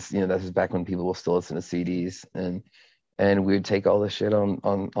covers, and this is back when people will still listen to CDs, and we would take all this shit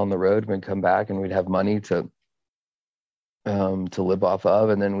on the road, and we'd come back, and we'd have money to live off of,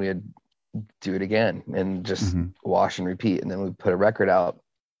 and then we'd do it again and just Mhm. wash and repeat, and then we put a record out,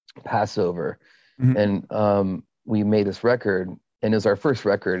 Passover, Mhm. and we made this record, and it was our first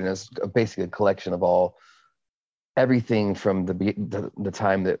record, and it was basically a collection of everything from the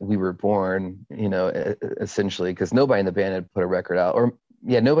time that we were born, essentially, because nobody in the band had put a record out, or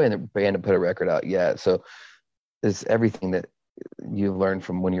yeah, nobody in the band had put a record out yet. So it's everything that you learned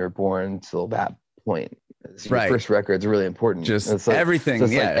from when you were born till that point. So your Right. first record's really important. Just It's like, so everything.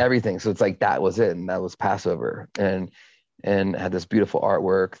 it's like Yeah. everything. So it's like that was it, and that was Passover, and had this beautiful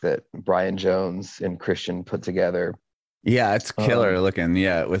artwork that Brian Jones and Christian put together. Yeah, it's killer Um, looking.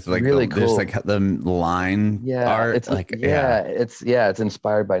 Yeah, with like really there's cool. like the line Yeah, art. it's Like, yeah, yeah. it's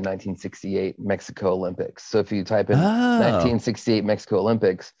inspired by 1968 Mexico Olympics. So if you type in Oh, 1968 Mexico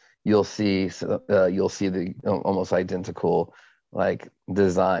Olympics, you'll see the almost identical like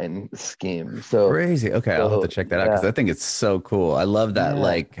design scheme. crazy. Okay, I'll have to So check that out because yeah, I think it's so cool. I love that, yeah,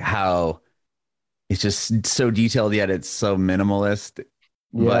 like how it's just so detailed yet it's so minimalist.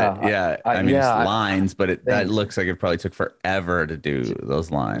 But yeah, yeah, I mean it's yeah. lines, but that Thanks, looks like it probably took forever to do those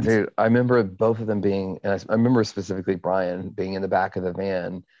lines. dude. I remember both of them being, and I remember specifically Brian being in the back of the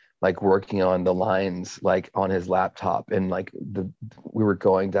van, like working on the lines, like on his laptop, and like we were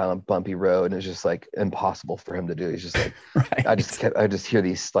going down a bumpy road, and it's just like impossible for him to do. He's just like, Right. I just hear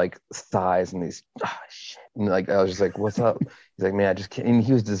these like sighs and these, shit. And like, I was just like, what's up? He's like, man, I just can't. And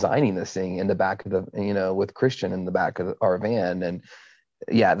he was designing this thing in the back of with Christian in the back of our van. And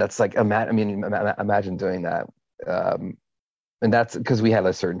yeah, that's like, imagine doing that. Um, and that's because we had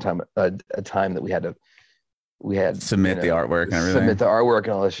a certain time, a time that we had, Submit the artwork and submit everything. the artwork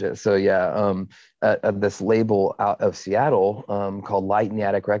and all this shit. So yeah, this label out of Seattle, called Light in the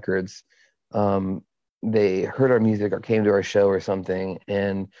Attic Records, um, they heard our music or came to our show or something,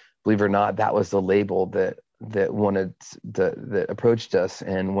 and believe it or not, that was the label that approached us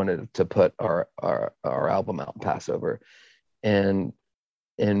and wanted to put our album out, Passover, and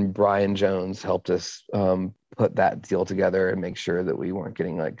Brian Jones helped us put that deal together and make sure that we weren't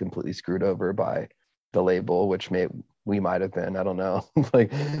getting like completely screwed over by the label, which we might have been. I don't know.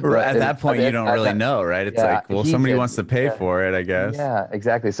 Like, At that point, you don't really know, right? It's yeah, like, well, he somebody did. wants to pay Yeah, for it, I guess. yeah,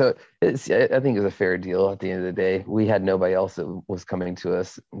 exactly. So I think it was a fair deal at the end of the day. We had nobody else that was coming to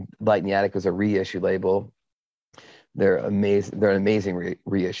us. Light in the Attic was a reissue label. They're amazing. They're an amazing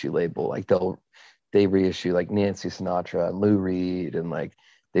reissue label. Like they reissue like Nancy Sinatra and Lou Reed, and like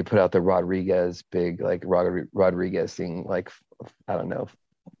they put out the Rodriguez big, like Rodriguez thing, like I don't know,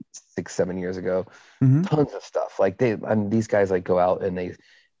 6-7 years ago. Hmm. Tons of stuff. Like these guys like go out and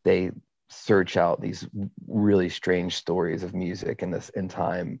they search out these really strange stories of music in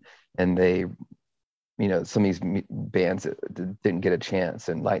time, and they, some of these bands that didn't get a chance,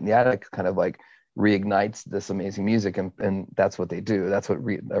 and Light in the Attic kind of like reignites this amazing music, and that's what they do. That's what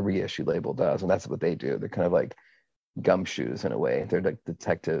a reissue label does, and that's what they do. They're kind of like gumshoes in a way. They're like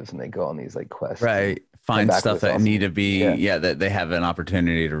detectives, and they go on these like quests, Right. Find stuff that need to be, that they have an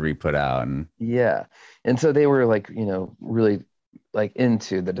opportunity to re-put out. And and so they were like, really like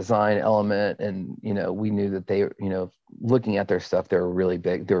into the design element, and we knew that they, looking at their stuff, they were really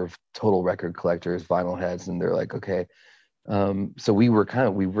big. They were total record collectors, vinyl heads, and they're like, okay. So we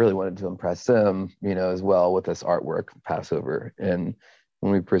really wanted to impress them, as well, with this artwork, Passover. And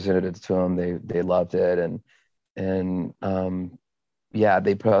when we presented it to them, they loved it. And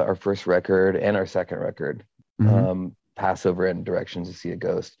they put out our first record and our second record, Passover and Directions to See a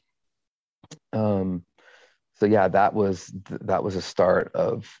Ghost. So yeah, that was a start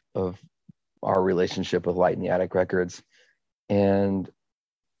of our relationship with Light in the Attic Records. And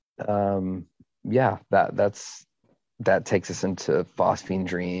that takes us into Phosphine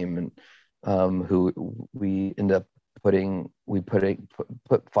Dream, and who we end up put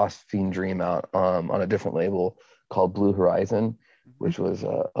Phosphine Dream out on a different label called Blue Horizon, which was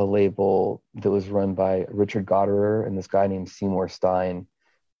a label that was run by Richard Gotterer and this guy named Seymour Stein.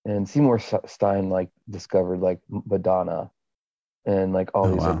 And Seymour Stein like discovered like Madonna and like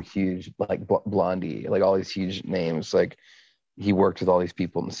all these like huge, like Blondie, like all these huge names. Like he worked with all these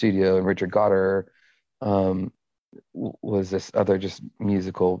people in the studio, and Richard Gotterer was this other just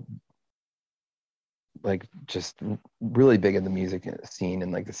musical, like just really big in the music scene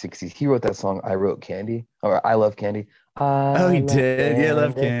in like the 60s. He wrote that song I Wrote Candy, or I Love Candy. He did. Yeah,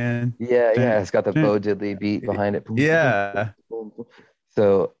 Love Can. Yeah, it's got the Bo Diddley beat behind it. Yeah.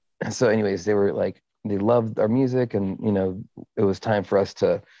 So anyways, they were like, they loved our music, and it was time for us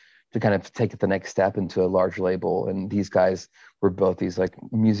to kind of take it the next step into a large label. And these guys were both these like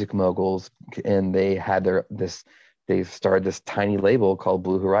music moguls, and they had they started this tiny label called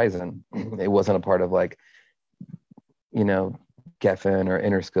Blue Horizon. It wasn't a part of like, Geffen or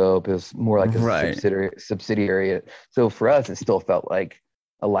Interscope. It was more like a subsidiary. So for us, it still felt like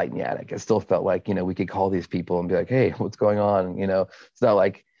a Light in the Attic. It still felt like, we could call these people and be like, hey, what's going on? It's not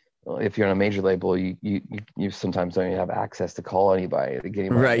like, if you're on a major label, you sometimes don't even have access to call anybody.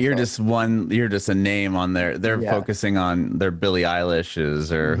 Right, you're just a name on there. They're focusing on their Billie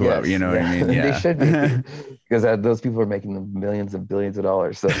Eilish's or whoever, what I mean? Yeah. They should be, because those people are making the millions and billions of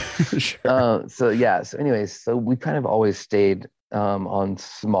dollars. So, sure. So anyways, so we kind of always stayed on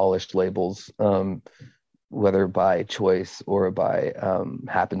smallish labels, whether by choice or by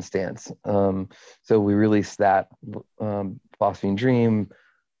happenstance. So we released that Phosphine Dream.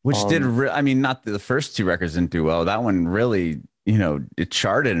 Which did, not the first two records didn't do well. That one really, it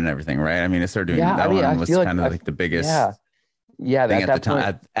charted and everything, right? I mean, it started doing, that one was kind of like the biggest thing at the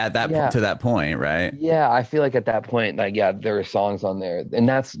time, to that point, right? Yeah, I feel like at that point, like, there were songs on there, and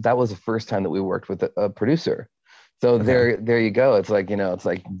that was the first time that we worked with a producer. So there you go. It's like, it's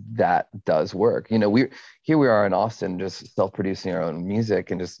like that does work. Here we are in Austin, just self-producing our own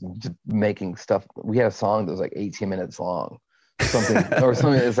music and just making stuff. We had a song that was like 18 minutes long. Something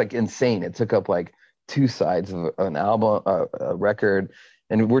that's like insane. It took up like 2 sides of an album, a record,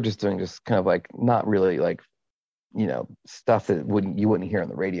 and we're just doing just kind of like not really like, stuff that you wouldn't hear on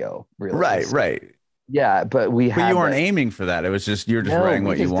the radio, really. Right. Yeah, but you weren't aiming for that. It was just you're just writing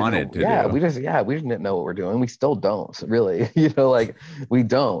what you wanted to do. We didn't know what we're doing. We still don't really, like we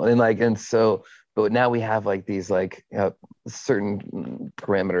don't, and so. But now we have like these like certain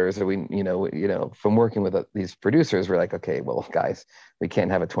parameters that we, from working with these producers, we're like, okay, well, guys, we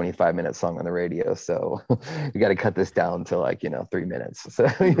can't have a 25-minute song on the radio, so we got to cut this down to like 3 minutes. So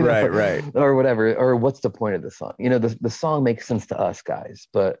right, or whatever. Or what's the point of the song? The song makes sense to us guys,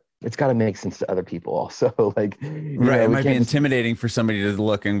 but it's got to make sense to other people also. Like, it might be intimidating for somebody to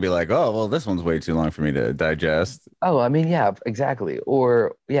look and be like, oh, well, this one's way too long for me to digest. Oh, I mean, yeah, exactly.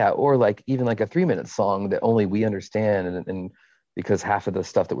 Or like even like a 3-minute song that only we understand, and because half of the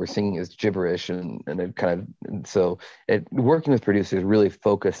stuff that we're singing is gibberish, and it kind of, and so working with producers really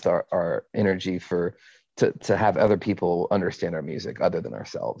focused our energy to have other people understand our music other than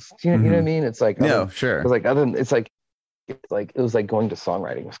ourselves. You know what I mean? It's like No, sure. It's like other than it's like it was like going to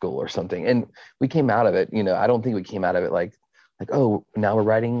songwriting school or something. And we came out of it, you know, I don't think we came out of it like, oh, now we're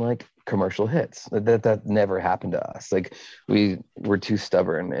writing like commercial hits. That never happened to us. Like we were too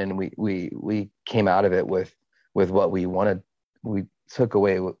stubborn, and we came out of it with what we wanted. We took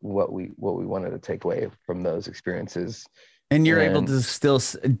away what we wanted to take away from those experiences. And you're able to still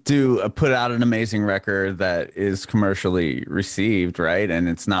put out an amazing record that is commercially received, right? And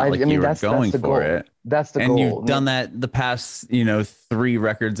it's not like you were going for it. That's the goal. And you've done that the past, 3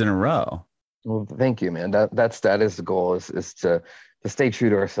 records in a row. Well, thank you, man. That is the goal, is to stay true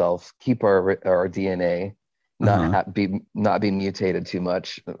to ourselves, keep our DNA, not be mutated too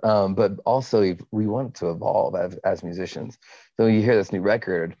much. But also we want to evolve as musicians. So when you hear this new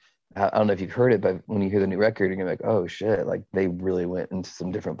record, I don't know if you've heard it, but when you hear the new record, you're gonna be like, oh shit, like they really went into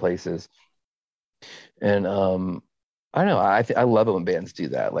some different places. And I don't know, I love it when bands do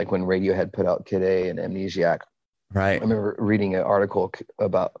that. Like when Radiohead put out Kid A and Amnesiac. Right. I remember reading an article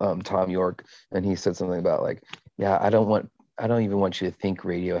about Tom York, and he said something about like, yeah, I don't even want you to think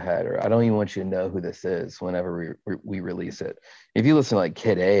Radiohead, or I don't even want you to know who this is whenever we release it. If you listen to like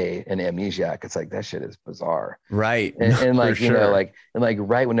Kid A and Amnesiac, it's like that shit is bizarre. Right. And like,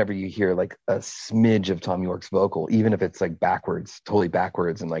 right whenever you hear like a smidge of Tom York's vocal, even if it's like totally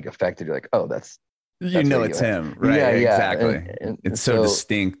backwards and like affected, you're like, oh, that's it's him. Right. Yeah, exactly. And it's so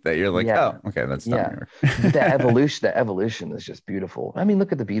distinct that you're like, oh, okay, that's Tom York. The evolution is just beautiful. I mean,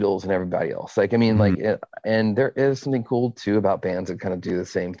 look at the Beatles and everybody else. Like, I mean, and there is something cool too about bands that kind of do the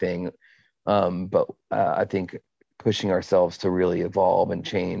same thing. But I think pushing ourselves to really evolve and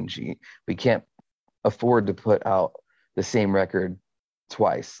change, we can't afford to put out the same record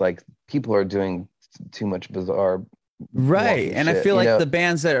twice. Like people are doing too much bizarre. Right. And shit, I feel like the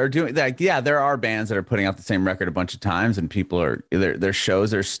bands that are doing that, there are bands that are putting out the same record a bunch of times, and people are their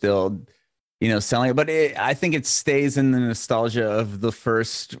shows are still, selling it. But I think it stays in the nostalgia of the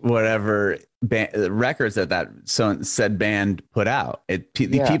first whatever records that said band put out.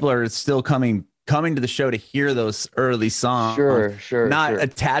 People are still coming to the show to hear those early songs. Sure. Not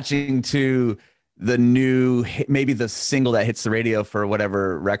attaching to the new, maybe the single that hits the radio for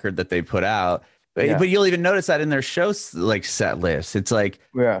whatever record that they put out. But you'll even notice that in their shows, like set lists, it's like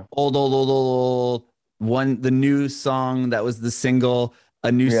old one, the new song that was the single,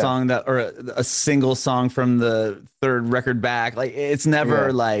 a new song or a single song from the third record back. Like it's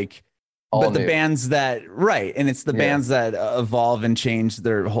never like, all but new. The bands that and it's the bands that evolve and change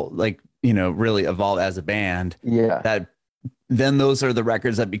their whole, like really evolve as a band. That then those are the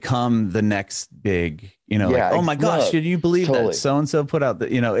records that become the next big, like, oh my gosh, did you believe that so-and-so put out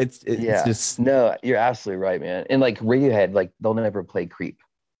the, it's just. No, you're absolutely right, man. And like Radiohead, like they'll never play Creep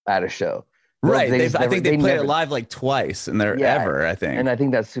at a show. Right. I think they played it live like twice in their ever, I think. And I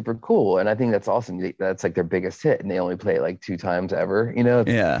think that's super cool. And I think that's awesome. That's like their biggest hit, and they only play it like 2 times ever,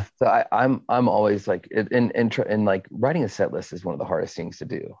 So I'm always like, and like writing a set list is one of the hardest things to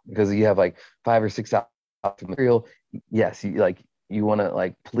do, because you have like 5 or 6 hours of material. Yes, you want to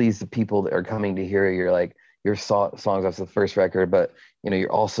like please the people that are coming to hear your songs off the first record, but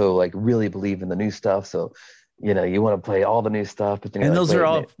you're also like really believe in the new stuff, so you want to play all the new stuff. But and those are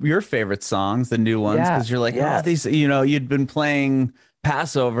all your favorite songs, the new ones, because you're like, oh, these, you'd been playing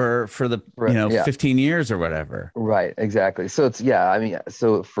Passover for the 15 years or whatever. Right, exactly. So it's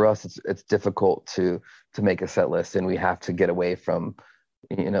so for us it's difficult to make a set list, and we have to get away from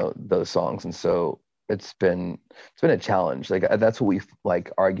those songs, and so it's been a challenge. Like that's what we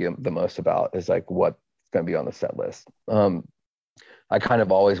like argue the most about, is like what's going to be on the set list. I kind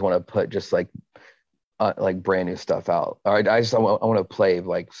of always want to put just like brand new stuff out. All right, I want to play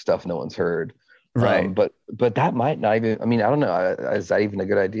like stuff no one's heard. Right. But that might not even. I mean, I don't know. Is that even a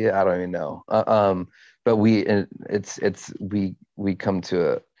good idea? I don't even know. But we come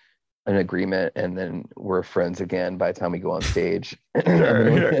to an agreement, and then we're friends again by the time we go on stage.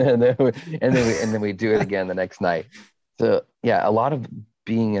 and then we do it again the next night. So a lot of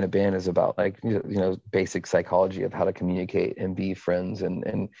being in a band is about like basic psychology of how to communicate and be friends,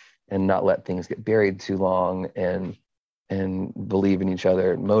 and not let things get buried too long, and believe in each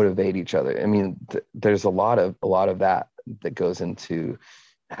other, motivate each other. I mean, there's a lot of that goes into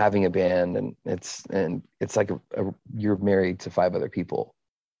having a band, and it's like you're married to 5 other people.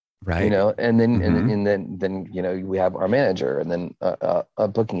 Right. And then we have our manager, and then a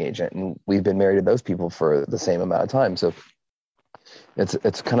booking agent, and we've been married to those people for the same amount of time. So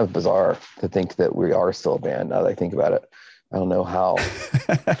it's kind of bizarre to think that we are still a band now that I think about it. I don't know how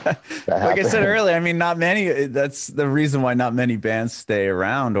that Like I said happened. earlier, I mean, not many, that's the reason why not many bands stay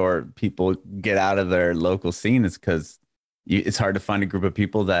around or people get out of their local scene is because it's hard to find a group of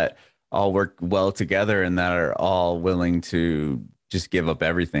people that all work well together and that are all willing to just give up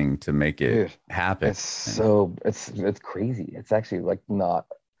everything to make it Dude, happen. it's crazy. It's actually like not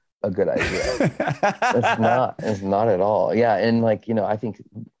a good idea. It's not at all. Yeah. And like, I think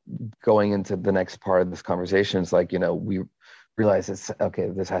going into the next part of this conversation is like, we realize it's okay,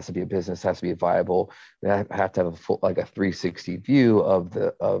 this has to be a business, has to be viable. We have to have a full, like a 360 view of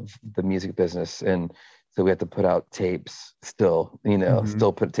the music business. And so we have to put out tapes still,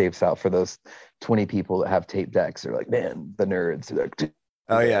 still put tapes out for those 20 people that have tape decks. They're like, man, the nerds. They're like,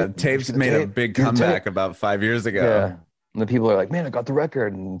 Oh yeah, tapes made a big comeback about 5 years ago. Yeah. And the people are like, man, I got the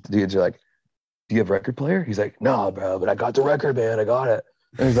record. And the dudes are like, do you have a record player? He's like, no, bro, but I got the record, man. I got it.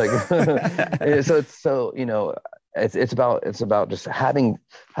 And he's like, it's about just having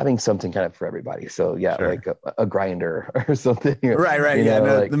something kind of for everybody. So yeah, Sure. like a grinder or something. Right. Yeah,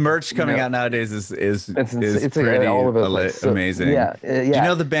 like, the merch coming out nowadays is it's pretty like all over the place. So, amazing. Yeah. Do you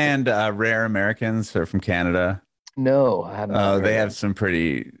know the band Rare Americans? They're from Canada. No, I haven't. Oh, they have some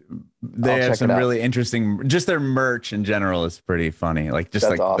really interesting, just their merch in general is pretty funny. Like just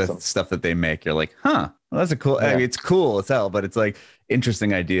That's like awesome. the stuff that they make, you're like, huh, well, that's a cool, I mean, it's cool as hell, but it's like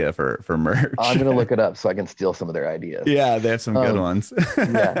interesting idea for merch. I'm going to look it up so I can steal some of their ideas. Yeah, they have some good ones.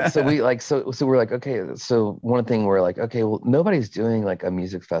 Yeah. So we like, so we're like, okay, so one thing we're like, okay, well, nobody's doing like a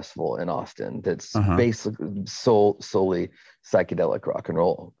music festival in Austin that's basically solely psychedelic rock and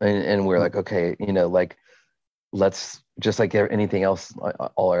roll. And we're like, okay, like, let's just like anything else,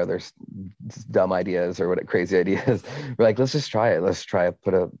 all our other dumb ideas or what crazy ideas. We're like, let's just try it. Let's try it.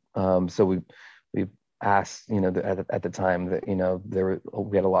 So we asked, at the time that,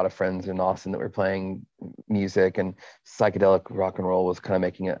 we had a lot of friends in Austin that were playing music, and psychedelic rock and roll was kind of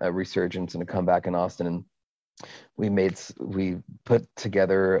making a resurgence and a comeback in Austin. And we put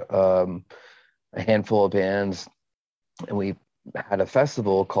together a handful of bands, and we had a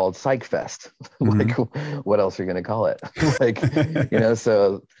festival called Psych Fest. Like, what else are you going to call it? Like,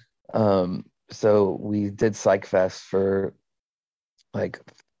 so we did Psych Fest for like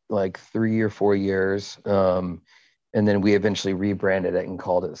 3 or 4 years. And then we eventually rebranded it and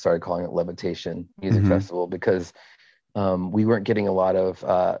started calling it Levitation Music Festival, because we weren't getting a lot of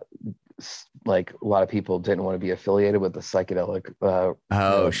people didn't want to be affiliated with the psychedelic.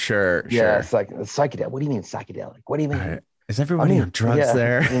 Sure. Yeah, it's like psychedelic. What do you mean psychedelic? What do you mean? Is everybody on drugs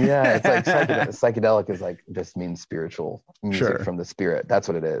there? Yeah, it's like psychedelic is like just means spiritual music from the spirit. That's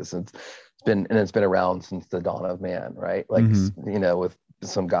what it is. It's been around since the dawn of man, right? Like with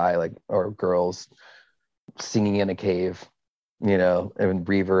some guy or girls singing in a cave, and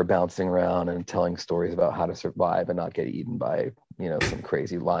reverb bouncing around and telling stories about how to survive and not get eaten by some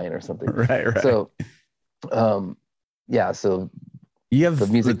crazy lion or something. Right. So, so. You have the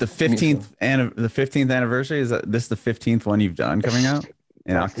 15th anniversary. Is this the 15th one you've done coming out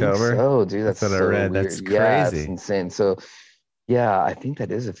in October? Oh, dude, that's what I read. Weird. That's crazy. Yeah, it's insane. So, yeah, I think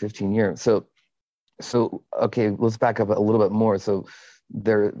that is a 15-year. So okay, let's back up a little bit more. So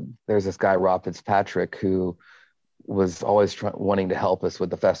there's this guy Rob Fitzpatrick who was always wanting to help us with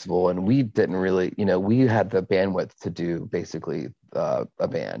the festival, and we didn't really, we had the bandwidth to do basically a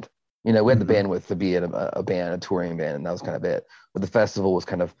band. We had the bandwidth to be in a band, a touring band, and that was kind of it. But the festival was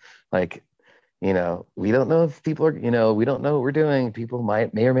kind of like, we don't know if people are, we don't know what we're doing. People may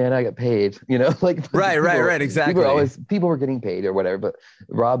or may not get paid, like right, exactly. People were getting paid or whatever. But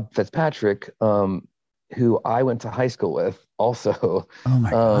Rob Fitzpatrick, who I went to high school with, also. Oh my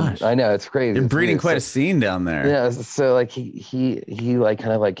gosh! I know, it's crazy. You're breeding quite a scene down there. Yeah. So like he like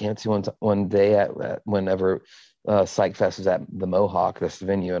kind of like came to one day at whenever Psych Fest was at the Mohawk, this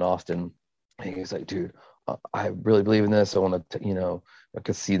venue in Austin. And he's like, dude, I really believe in this. I want to, I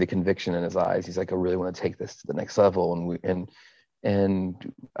could see the conviction in his eyes. He's like, I really want to take this to the next level. And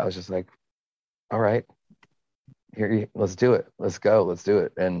I was just like, all right, here, let's do it. Let's go. Let's do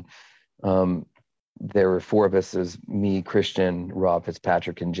it. And there were four of us: as me, Christian, Rob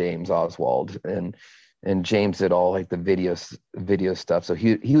Fitzpatrick, and James Oswald. And James did all like the video stuff. So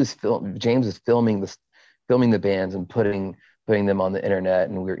James was filming the bands and putting them on the internet,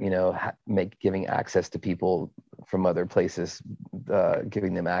 and we're giving access to people from other places,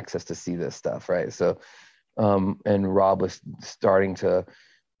 giving them access to see this stuff, right? So and Rob was starting to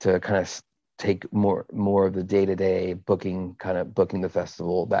kind of take more of the day-to-day booking the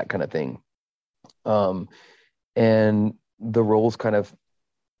festival, that kind of thing, and the roles kind of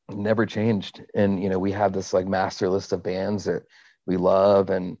never changed. And we have this like master list of bands that we love,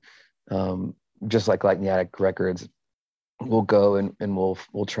 and just like Lightning Attic Records we'll go and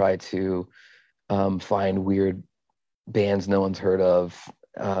we'll try to find weird bands no one's heard of,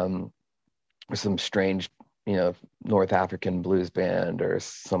 or some strange, North African blues band or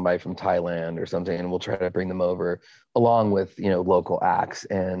somebody from Thailand or something, and we'll try to bring them over along with local acts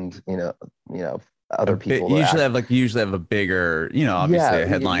and other people. Usually have a bigger, obviously a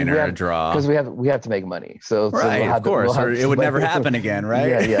headliner, a draw, because we have to make money. So right, of course, or it would never happen again,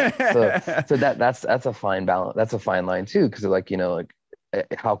 right? Yeah. So that's a fine balance. That's a fine line too, because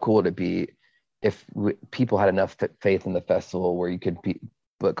how cool would it be if people had enough faith in the festival where you could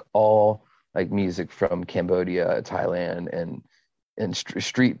book all like music from Cambodia, Thailand, and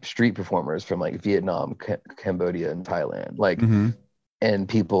street performers from like Vietnam, Cambodia, and Thailand, like, and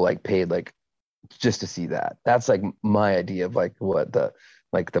people like paid like just to see that. That's like my idea of like what the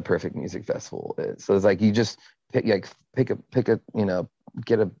perfect music festival is. So it's like you just pick a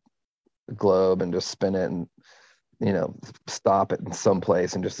get a globe and just spin it and stop it in some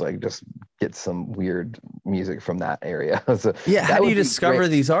place and just get some weird music from that area. So yeah, how do you discover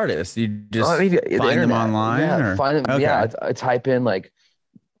these artists? You just find them online? Yeah, find them. Okay. Yeah, I type in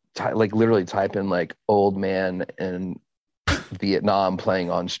literally type in like old man in Vietnam playing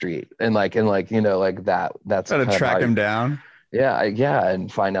on street and that's trying to track him down. Yeah,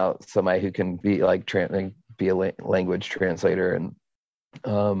 and find out somebody who can be like be a language translator, and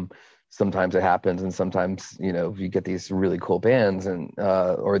sometimes it happens, and sometimes you get these really cool bands and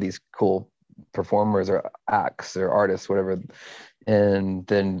or these cool performers or acts or artists, whatever, and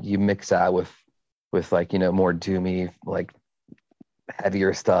then you mix that with like more doomy, like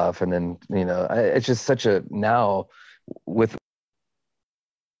heavier stuff, and then it's just such a now with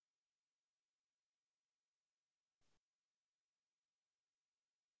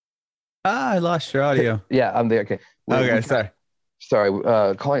I lost your audio. Yeah, I'm there. Okay.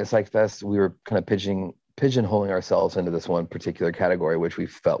 Sorry. Calling it Psych Fest, we were kind of pigeonholing ourselves into this one particular category, which we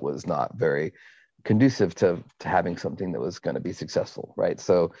felt was not very conducive to having something that was going to be successful, right?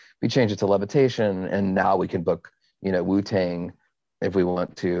 So we changed it to Levitation, and now we can book, Wu-Tang if we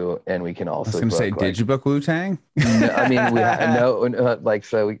want to, and we can also. I was going to say, did you book Wu-Tang? No, I mean,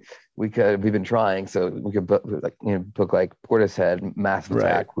 so we've been trying, so we could book like Portishead, Massive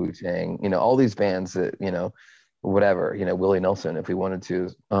Attack, right. Wu-Tang, all these bands that whatever, Willie Nelson, if we wanted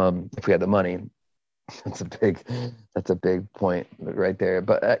to, if we had the money. That's a big point right there.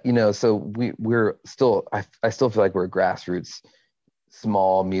 But so we're still, I still feel like we're a grassroots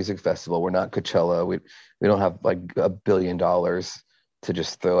small music festival. We're not Coachella. We don't have like $1 billion to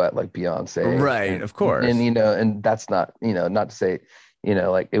just throw at like Beyonce, right? Of course. And and that's not not to say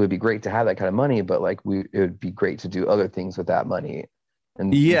like it would be great to have that kind of money, but like it would be great to do other things with that money.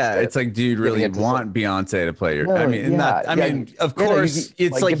 And yeah, it's like, do you really want Beyonce to play your? No, I mean, of course,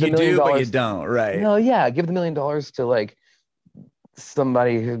 it's like you do, but you don't, right? No, yeah, give the $1 million to like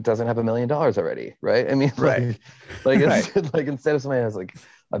somebody who doesn't have $1 million already, right? I mean, right, like like instead of somebody who has like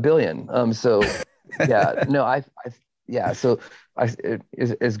 $1 billion. So yeah, no, so as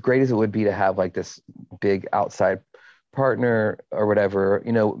great as it would be to have like this big outside partner or whatever,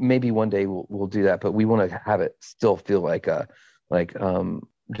 maybe one day we'll do that, but we want to have it still feel like a.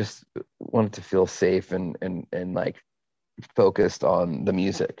 Just wanted to feel safe and like focused on the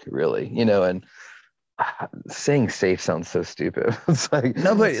music, really, and saying safe sounds so stupid. It's like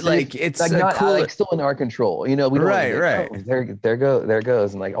no, but like it's like not cool, like still in our control, we don't right. Oh, there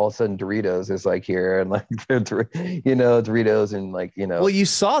goes, and like all of a sudden Doritos is like here, and like Doritos and like Well, you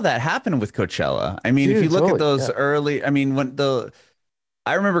saw that happen with Coachella. I mean, if you look at those early, I mean,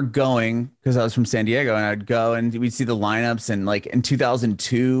 I remember going because I was from San Diego, and I'd go and we'd see the lineups. And like in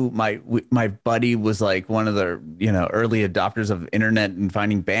 2002, my buddy was like one of the early adopters of internet and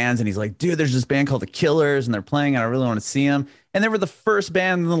finding bands, and he's like, dude, there's this band called The Killers, and they're playing, and I really want to see them. And they were the first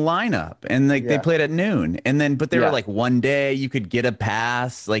band in the lineup, and like they played at noon, and then but they were like one day you could get a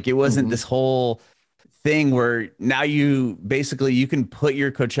pass. Like it wasn't this whole thing where now you can put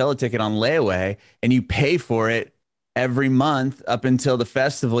your Coachella ticket on layaway and you pay for it every month up until the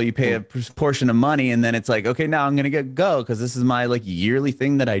festival. You pay a portion of money, and then it's like, okay, now I'm gonna go because this is my like yearly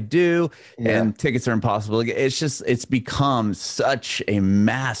thing that I do, and tickets are impossible. It's become such a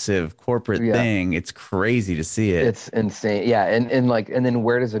massive corporate thing. It's crazy to see it. It's insane. And then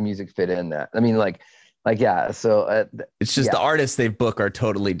where does the music fit in that? I mean, so it's just the artists they book are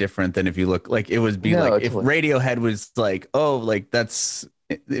totally different than if you look like it would be like if Radiohead was like, oh, like that's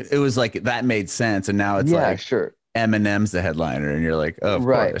it was like that made sense, and now it's like sure. Eminem's the headliner, and you're like, oh, of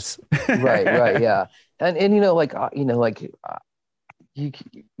course. right, yeah, and you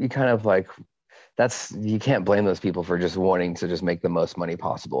kind of like that's you can't blame those people for just wanting to just make the most money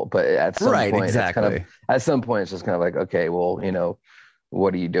possible. But at some Right, point, it's kind of exactly. at some point it's just kind of like, okay, well,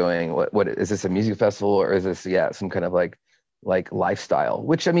 what are you doing? What is this, a music festival, or is this some kind of like lifestyle?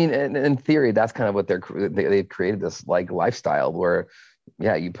 Which I mean, in theory, that's kind of what they've created, this like lifestyle where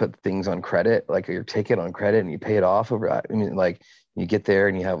you put things on credit, like your ticket on credit, and you pay it off over. I mean, like you get there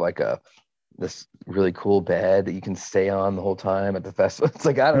and you have like this really cool bed that you can stay on the whole time at the festival. It's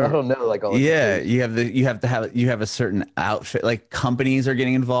like I don't know, like all the Yeah, crazy. you have a certain outfit. Like companies are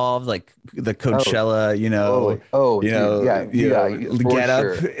getting involved, like the Oh, Coachella, totally. Oh, dude, yeah, for get up.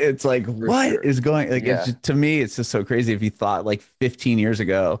 sure, It's like for what sure. is going? Like Yeah, to me, it's just so crazy. If you thought like 15 years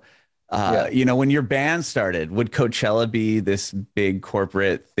ago, yeah, when your band started, would Coachella be this big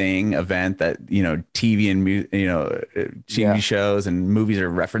corporate event that TV and TV yeah. shows and movies are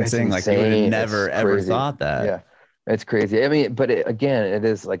It's referencing? Like you would have insane. It's never ever crazy. thought that. Yeah, it's crazy. I mean, but again, it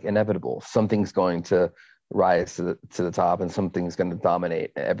is like inevitable. Something's going to rise to the top, and something's going to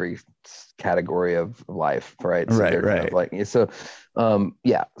dominate every category of life, right? So Right, they're kind of right. like so,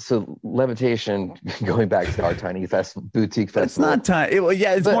 yeah. So Levitation, going back to our tiny festival, boutique It's festival, not time. Well,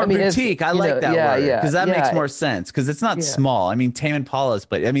 yeah, it's but I more mean, it's boutique. I like that yeah, word yeah, because that makes yeah, more sense. Because it's not yeah, small. I mean, Tame Impala's,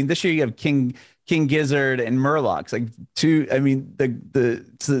 but I mean, this year you have King Gizzard and Murlocs, like two. I mean,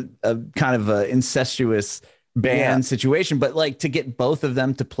 it's a kind of a incestuous yeah, band situation, but like to get both of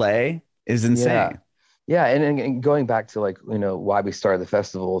them to play is yeah. insane. Yeah, and going back to like why we started the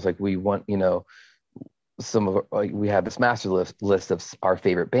festival is like we want some of like we have this master list of our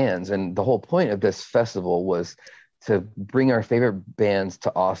favorite bands, and the whole point of this festival was to bring our favorite bands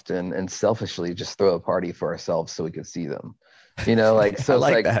to Austin and selfishly just throw a party for ourselves so we could see them. Like I so it's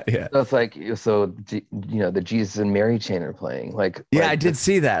like like that. Yeah, so it's like so the Jesus and Mary chain are playing yeah, I like did just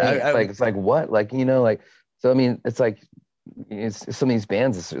see that. like it's like what like like so I mean it's like some of these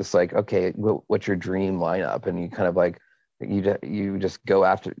bands it's just like okay what's your dream lineup, and you kind of like you just go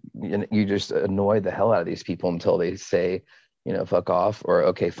after and you just annoy the hell out of these people until they say fuck off, or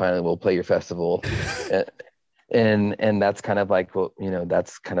okay finally we'll play your festival. And that's kind of like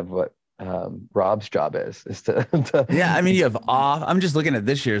that's kind of what Rob's job is to, Yeah, I mean, you to have off. I'm just looking at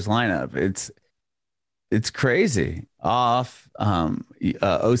this year's lineup. It's crazy. Off.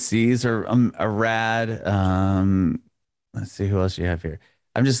 OCs are rad. Let's see who else you have here.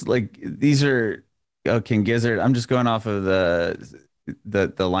 I'm just like these are King Gizzard. I'm just going off of the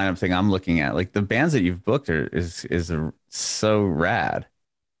lineup thing I'm looking at. Like the bands that you've booked is so rad.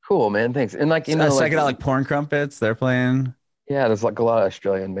 cool, man, thanks. And like like Psychedelic Porn Crumpets, they're playing. yeah, there's like a lot of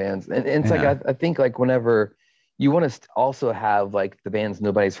Australian bands, and it's like Yeah. I think like whenever you want to also have like the bands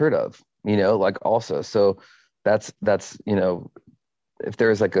nobody's heard of, like also. So that's if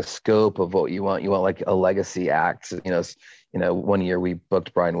there's like a scope of what you want like a legacy act. One year we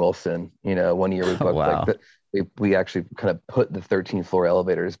booked Brian Wilson. One year we Oh booked like wow. we actually kind of put the 13th floor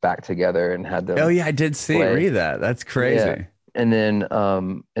elevators back together and had Oh them yeah, I did play. read that. That's Yeah. crazy. And then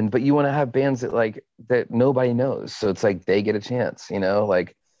but you want to have bands that nobody knows. So it's like they get a chance,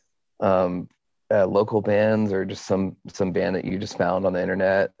 like um local bands or just some band that you just found on the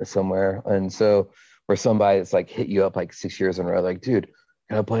internet somewhere. And so or somebody that's like hit you up like 6 years in a row, like, dude,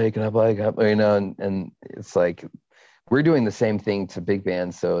 can I play? Can I play? Can I play? And it's like we're doing the same thing to big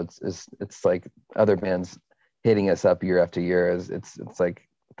bands. So it's like other bands hitting us up year after year. It's like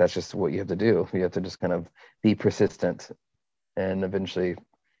that's just what you have to do. You have to just kind of be persistent, and eventually,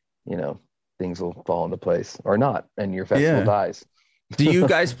 you know, things will fall into place or not, and your festival Yeah. dies. Do you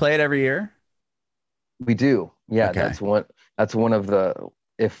guys play it every year? We do. Yeah, Okay. that's one of the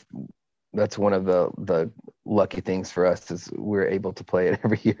if that's one of the lucky things for us is we're able to play it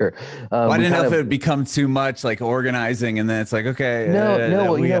every year. Well, I We didn't know kind if it of would become too much like organizing and then it's like, no, okay,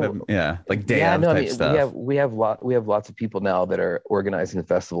 well, we gotta, yeah, like day yeah, of no, I type mean stuff. we have lots of people now that are organizing the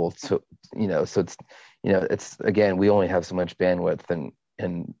festival. So so it's it's again we only have so much bandwidth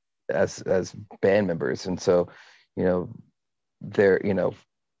and as band members, and so you know there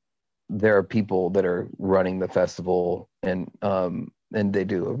there are people that are running the festival and they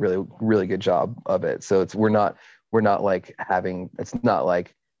do a really good job of it. So it's we're not like having it's not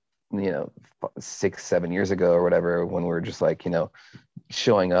like 6 7 years ago or whatever when we're just like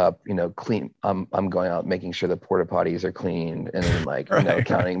showing up clean. I'm going out making sure the porta potties are cleaned and then like Right, right.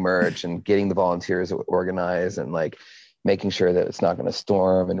 counting merch and getting the volunteers organized and like making sure that it's not going to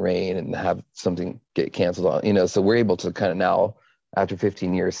storm and rain and have something get canceled on so we're able to kind of now after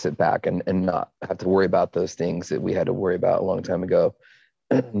 15 years sit back and not have to worry about those things that we had to worry about a long time ago.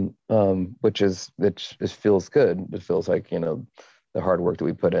 Which it feels good. It feels like the hard work that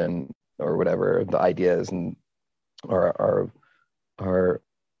we put in or whatever the ideas and are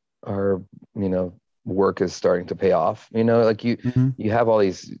are work is starting to pay off. You know, like Mm-hmm. you have all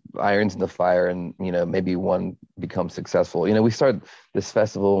these irons in the fire, and you know, maybe one becomes successful. You know, we started this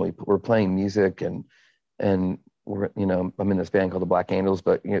festival, and we're playing music, and we're, you know, I'm in this band called the Black Angels,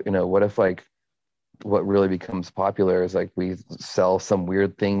 but you know, what if like what really becomes popular is like we sell some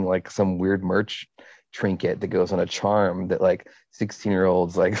weird thing, like some weird merch trinket that goes on a charm that like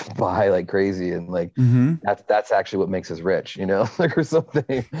 16-year-olds like buy like crazy, and like Mm-hmm. that's actually what makes us rich, you know, like, or something.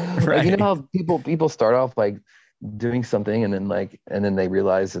 Like, you know Right. how people start off like doing something, and then they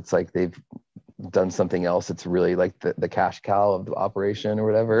realize it's like they've done something else. It's really like the cash cow of the operation or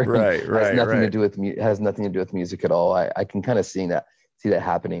whatever, and Right. has Right. nothing to Right. do with has nothing to do with music at all. I can kind of see that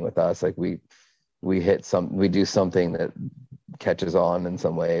happening with us. Like we do something that catches on in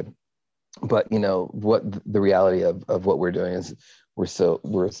some way, but you know what the reality of what we're doing is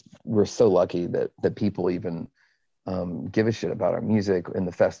we're so lucky that people even give a shit about our music in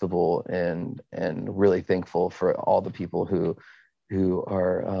the festival, and really thankful for all the people who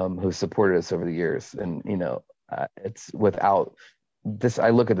are who supported us over the years. And you know, it's without this, I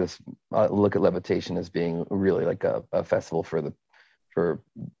look at look at Levitation as being really like a festival for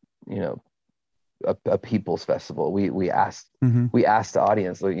you know, a people's festival. Mm-hmm. We asked the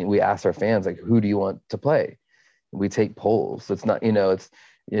audience, like, we asked our fans, like, who do you want to play? We take polls. So it's not, you know,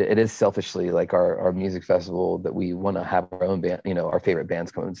 it is selfishly like our music festival that we want to have our own band, you know, our favorite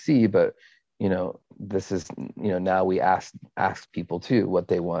bands come and see. But you know, this is, you know, now we ask people too what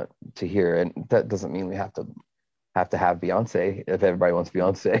they want to hear, and that doesn't mean we have to have Beyonce if everybody wants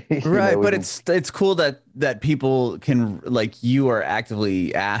Beyonce. You know, Right, we but can. it's cool that people can, like, you are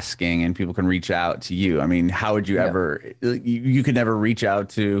actively asking and people can reach out to you. I mean, how would you Yeah. ever you could never reach out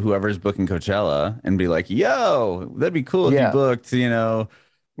to whoever's booking Coachella and be like, "Yo, that'd be cool if you Yeah, booked, you know,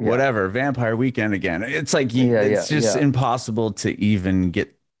 yeah, whatever, Vampire Weekend again." It's like yeah, it's yeah, just yeah. impossible to even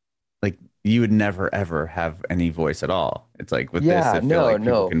get, like, you would never ever have any voice at all. It's like with this, Yeah, I feel no, like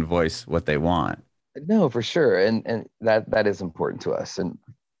people no, can voice what they want. no, for sure. And that is important to us. And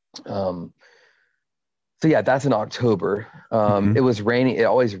um so yeah, that's in October. Hmm. It was raining. It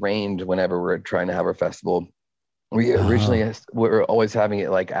always rained whenever we're trying to have our festival. We originally Oh. were always having it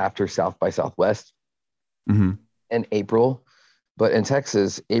like after South by Southwest Hmm. in April, but in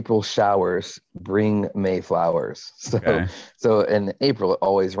Texas, April showers bring May flowers. So Okay. in April it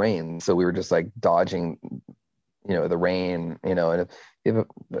always rains. So we were just like dodging, you know, the rain, you know, and if it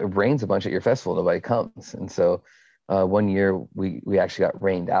rains a bunch at your festival, nobody comes. And so one year we actually got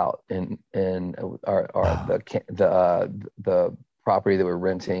rained out, and our Oh. the property that we're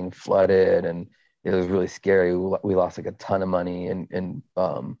renting flooded, and it was really scary. We lost like a ton of money, and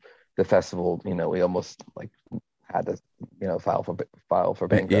the festival, you know, we almost like had to, you know, file for Yeah.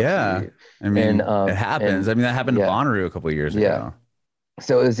 bankruptcy. I and mean, it happens. I mean, that happened to yeah, Bonnaroo a couple of years yeah. ago.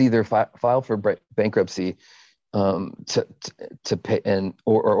 So it was either file for bankruptcy, to pay, and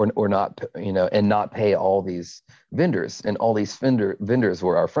or not, you know, and not pay all these vendors, and all these vendors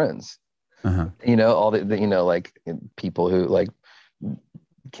were our friends, Uh-huh. you know, all the you know, like people who like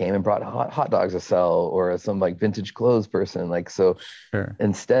came and brought hot dogs to sell, or some like vintage clothes person, like. So Sure.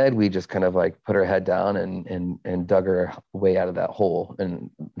 instead we just kind of like put our head down and dug our way out of that hole, and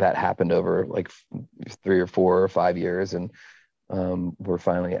that happened over like 3 or 4 or 5 years, and we're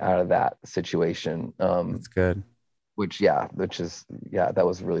finally out of that situation. That's good. Which that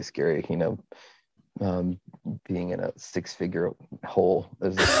was really scary, you know. um, Being in a six-figure hole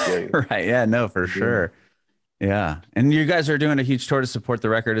is a scary Right. Yeah, no, for dream. sure. Yeah. And you guys are doing a huge tour to support the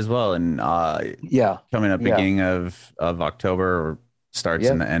record as well. And Yeah, coming up yeah, beginning of October, or starts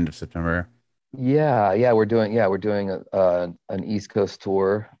in yeah, the end of September. yeah. We're doing an East Coast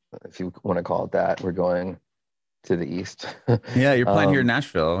tour, if you want to call it that. We're going to the East. Yeah, you're playing here in um,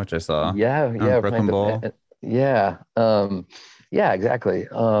 Nashville, which I saw. yeah, we're playing Brooklyn Bowl. yeah, yeah, exactly.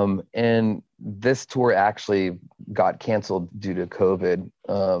 And this tour actually got canceled due to COVID.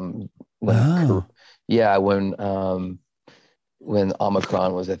 When Oh. yeah, when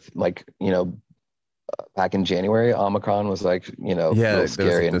Omicron was like, you know, back in January, Omicron was like, you know, real Yeah, there was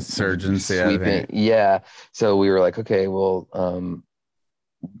scary like the and surgeons. Yeah, I sweeping. think. Yeah. So we were like, okay, well,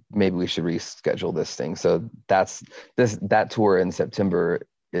 maybe we should reschedule this thing. So that tour in September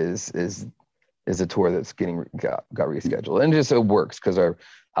is a tour that's got rescheduled, and just it works because our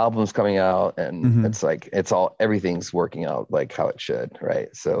album's coming out, and Hmm. it's like everything's working out like how it should, right?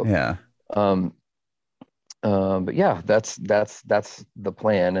 So Yeah. um but yeah, that's the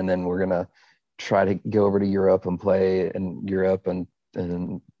plan. And then we're gonna try to go over to Europe and play in Europe, and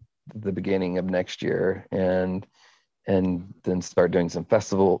the beginning of next year, and then start doing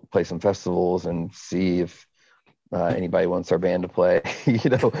play some festivals, and see if anybody wants our band to play,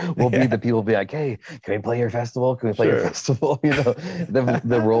 we'll be the people be like, hey, can we play your festival? Can we play your festival?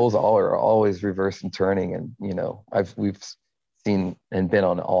 The roles are always reversing and turning. And, we've seen and been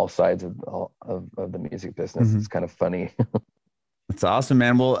on all sides of the music business. Mm-hmm. It's kind of funny. That's awesome,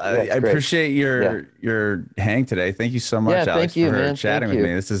 man. Well, I appreciate your hang today. Thank you so much, Alex, for chatting with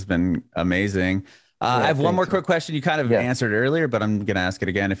me. This has been amazing. I have one more quick question. You kind of answered earlier, but I'm going to ask it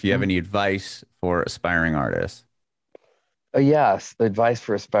again. If you have any advice for aspiring artists. Yes, advice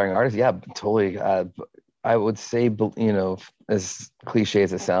for aspiring artists. Yeah, totally. I would say, as cliche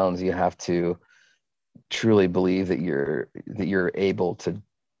as it sounds, you have to truly believe that you're able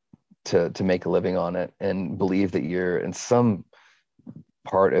to make a living on it, and believe that you're in some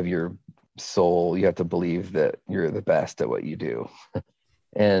part of your soul. You have to believe that you're the best at what you do,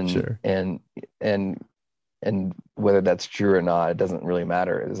 and whether that's true or not, it doesn't really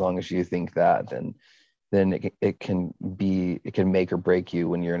matter. As long as you think that, then it can make or break you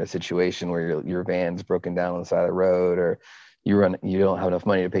when you're in a situation where your van's broken down on the side of the road, or you don't have enough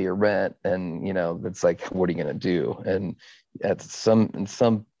money to pay your rent, and it's like, what are you going to do? And in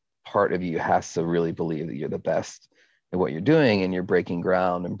some part of you has to really believe that you're the best at what you're doing, and you're breaking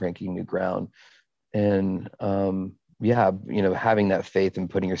ground and breaking new ground. And having that faith and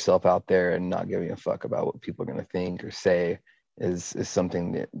putting yourself out there and not giving a fuck about what people are going to think or say is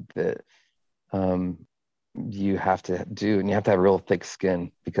something that you have to do. And you have to have real thick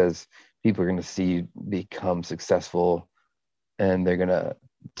skin, because people are going to see you become successful, and they're going to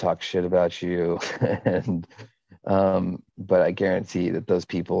talk shit about you. And but I guarantee that those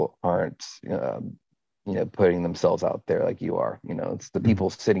people aren't putting themselves out there like you are. It's the people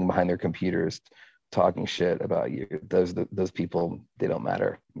sitting behind their computers talking shit about you. Those people, they don't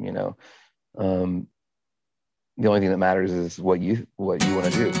matter. The only thing that matters is what you want to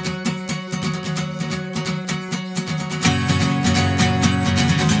do.